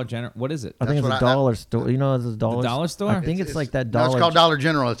the Dollar General. What is it? I think it's That's a what dollar store. You know, it's a dollar. dollar store? I think it's like that No, dollar. it's called Dollar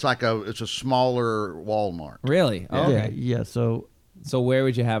General. It's like it's a smaller Walmart. Really? Oh, Yeah, okay. yeah. So So where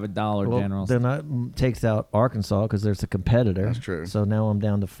would you have a Dollar well, General? then that takes out Arkansas because there's a competitor. That's true. So now I'm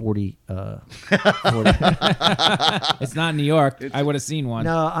down to 40. 40. It's not New York. I would have seen one.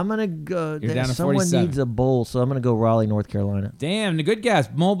 No, I'm gonna go. You're down to someone 47. needs a bowl, so I'm gonna go Raleigh, North Carolina. Damn, the good guess.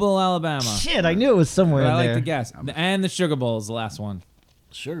 Mobile, Alabama. Shit, I knew it was somewhere I in like there. the guess. And the Sugar Bowl is the last one.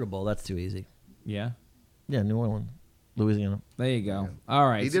 Sugar Bowl. That's too easy. Yeah. Yeah, New Orleans, Louisiana. There you go. All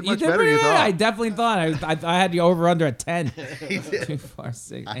right. He did You much better than you pretty good. thought. I definitely thought. I had you over under at 10. 2, 4,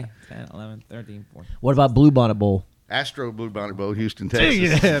 6, 8, 10, 11, 13, 14. What about Bluebonnet Bowl? Astro Bluebonnet Bowl, Houston,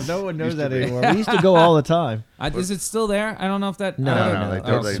 Texas. Yeah, no one knows Used to that be. anymore. We used to go all the time. Is it still there? I don't know if that. No, I don't no, know. they They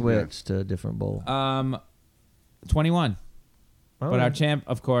totally- switched to a different bowl. 21. Oh, But our champ,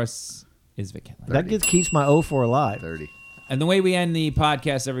 of course, is Vic Henley. that keeps my 04 alive. 30. And the way we end the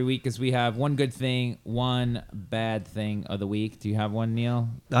podcast every week is we have one good thing, one bad thing of the week. Do you have one, Neil?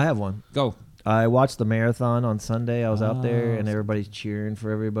 I have one. Go. I watched the marathon on Sunday. I was out there, and Oh. everybody's cheering for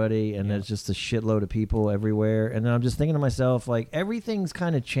everybody, and Yeah. there's just a shitload of people everywhere. And then I'm just thinking to myself, like, everything's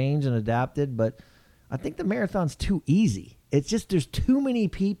kind of changed and adapted, but I think the marathon's too easy. It's just there's too many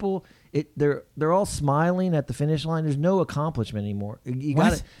people. They're all smiling at the finish line. There's no accomplishment anymore. You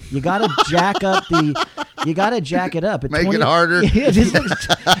What? gotta jack up you gotta jack it up. At Make it harder. Yeah, just looks,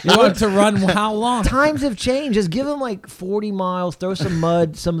 You want to run how long? times have changed. Just give them like 40 miles. Throw some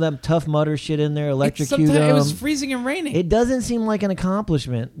mud, some of them tough mudder shit in there. Electrocute Sometimes them. it was freezing and raining. It doesn't seem like an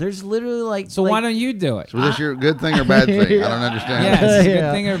accomplishment. There's literally like. So why don't you do it? So is this your good thing or bad thing? I don't understand. Yeah, it's a good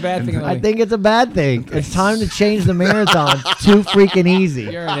Yeah. thing or a bad thing of the I week? think it's a bad thing. It's time to change the marathon. Too freaking easy.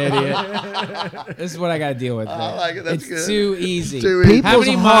 You're an idiot. This is what I got to deal with. I like it. That's it's good. too easy. Too easy. How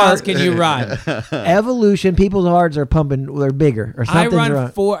many People's miles heart- can you run? Evolution. People's hearts are pumping. They're bigger or I something's run wrong.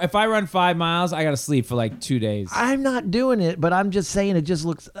 4. If I run 5 miles, I got to sleep for like 2 days. I'm not doing it, but I'm just saying it just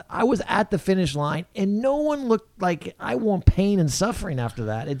looks. I was at the finish line, and no one looked like I want pain and suffering after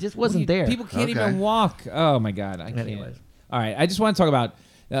that. It just wasn't there. People can't Okay. even walk. Oh my god, I can't. Anyways. All right, I just want to talk about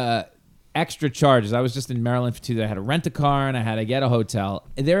extra charges. I was just in Maryland for 2 days. I had to rent a car and I had to get a hotel.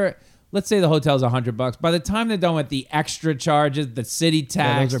 Let's say the hotel's $100. By the time they're done with the extra charges, the city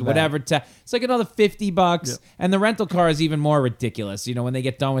tax, those are bad. whatever tax, it's like another $50. And the rental car is even more ridiculous. You know, when they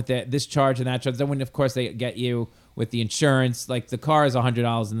get done with this charge and that charge, then when of course they get you with the insurance, like the car is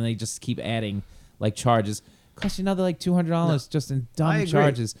 $100, and then they just keep adding like charges. Cost you another like $200 just in I dumb agree.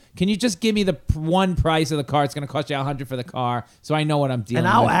 charges. Can you just give me the one price of the car? It's going to cost you $100 for the car, so I know what I'm dealing And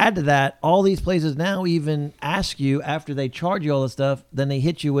I'll with. add to that, all these places now even ask you after they charge you all this stuff, then they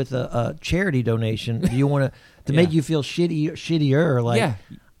hit you with a charity donation. Do you want to make Yeah. you feel shittier? Like, Yeah.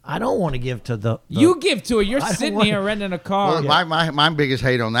 I don't want to give to the You give to it. You're I don't sitting want- here renting a car. Well, my biggest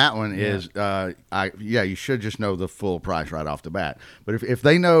hate on that one is, you should just know the full price right off the bat. But if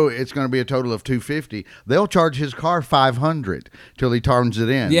they know it's going to be a total of $250, they'll charge his car $500 till he turns it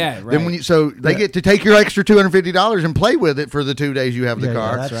in. Yeah, Then right. they get to take your extra $250 and play with it for the 2 days you have the Yeah, yeah,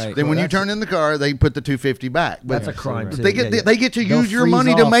 car. that's right. Then when you That's- turn in the car, they put the $250 back. But That's a crime, but too. They get Yeah, yeah. they get to They'll use your freeze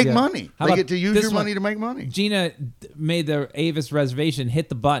money to off, make yeah. money. How They about get to use this your one? money to make money. Gina made the Avis reservation, hit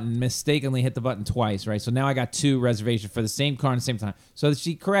the button, mistakenly hit the button twice, right? So now I got 2 reservations for the same car at the same time. So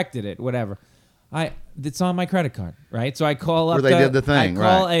she corrected it, whatever. It's on my credit card, right? So I call up. Where they did the thing, I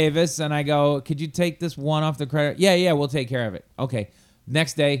call right. Avis and I go, "Could you take this one off the credit?" Yeah, we'll take care of it. Okay.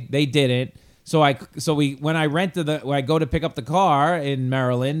 Next day they didn't. So I go to pick up the car in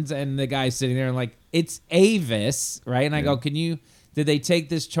Maryland, and the guy's sitting there and like, it's Avis, right? And I go, did they take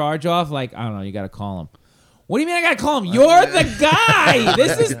this charge off? Like, I don't know, you got to call them. What do you mean I gotta call him? You're the guy.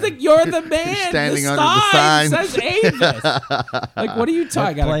 You're the man. Standing the under the sign says Avis. Like, what are you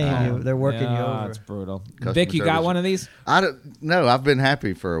talking about? playing you. They're working you over. It's brutal. Customer Vic, you got service. one of these? No, I've been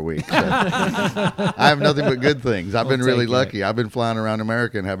happy for a week. So. I have nothing but good things. I've been really take it. lucky. I've been flying around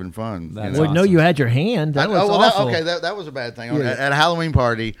America and having fun. That's Well, no, awesome. you had your hand. That was awful. That was a bad thing. Yeah. At a Halloween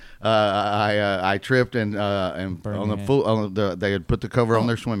party, I tripped and on the your full. They had put the cover on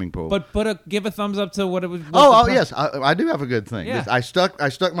their swimming pool. But give a thumbs up to what it was. Yes, I do have a good thing. Yeah. I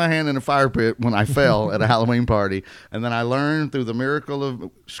stuck my hand in a fire pit when I fell at a Halloween party, and then I learned through the miracle of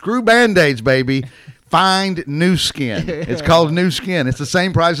screw Band-Aids, baby. Find new skin. It's called new skin. It's the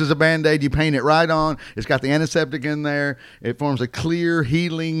same price as a Band-Aid. You paint it right on. It's got the antiseptic in there. It forms a clear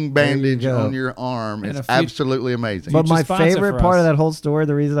healing bandage go. on your arm. And It's a few- absolutely amazing. But my sponsor favorite for part us. of that whole story,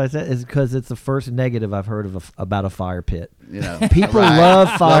 the reason I said, is because it's the first negative I've heard about a fire pit. You know, People right.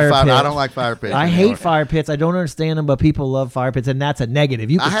 love fire pits. I don't like fire pits. I anymore. hate fire pits. I don't understand them, but people love fire pits, and that's a negative.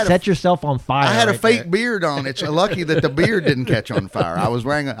 You I can had a- set yourself on fire. I had a right fake there. beard on. It's lucky that the beard didn't catch on fire. I was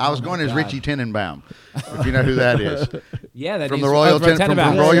going as Richie Tenenbaum, if you know who that is. Yeah, that From is- the Royal from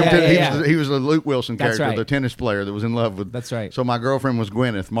Tenenbaum. Royal Yeah, Ten- yeah, yeah. He was the Luke Wilson That's character, right. the tennis player that was in love with. That's right. So my girlfriend was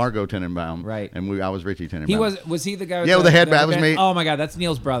Gwyneth, Margot Tenenbaum, Right. and I was Richie Tenenbaum. He was he the guy? With Yeah, with the headband. That was headband? me. Oh my God, that's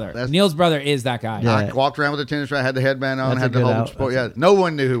Neil's brother. Neil's brother is that guy. Yeah. I walked around with a tennis racket, had the headband on, That's a had the good whole out- sport. that's Yeah, no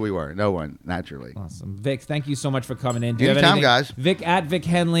one knew who we were. No one, naturally. Awesome. Vic, thank you so much for coming in. Do you have Anytime, anything? guys. Vic at Vic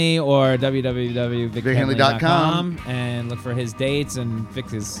Henley or www.vichenley.com and look for his dates. And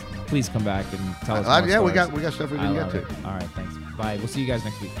Vic is, please come back and tell us more Yeah, we stories. got stuff we I didn't get love to. it. All right, thanks. Bye. We'll see you guys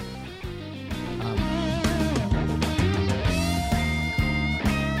next week.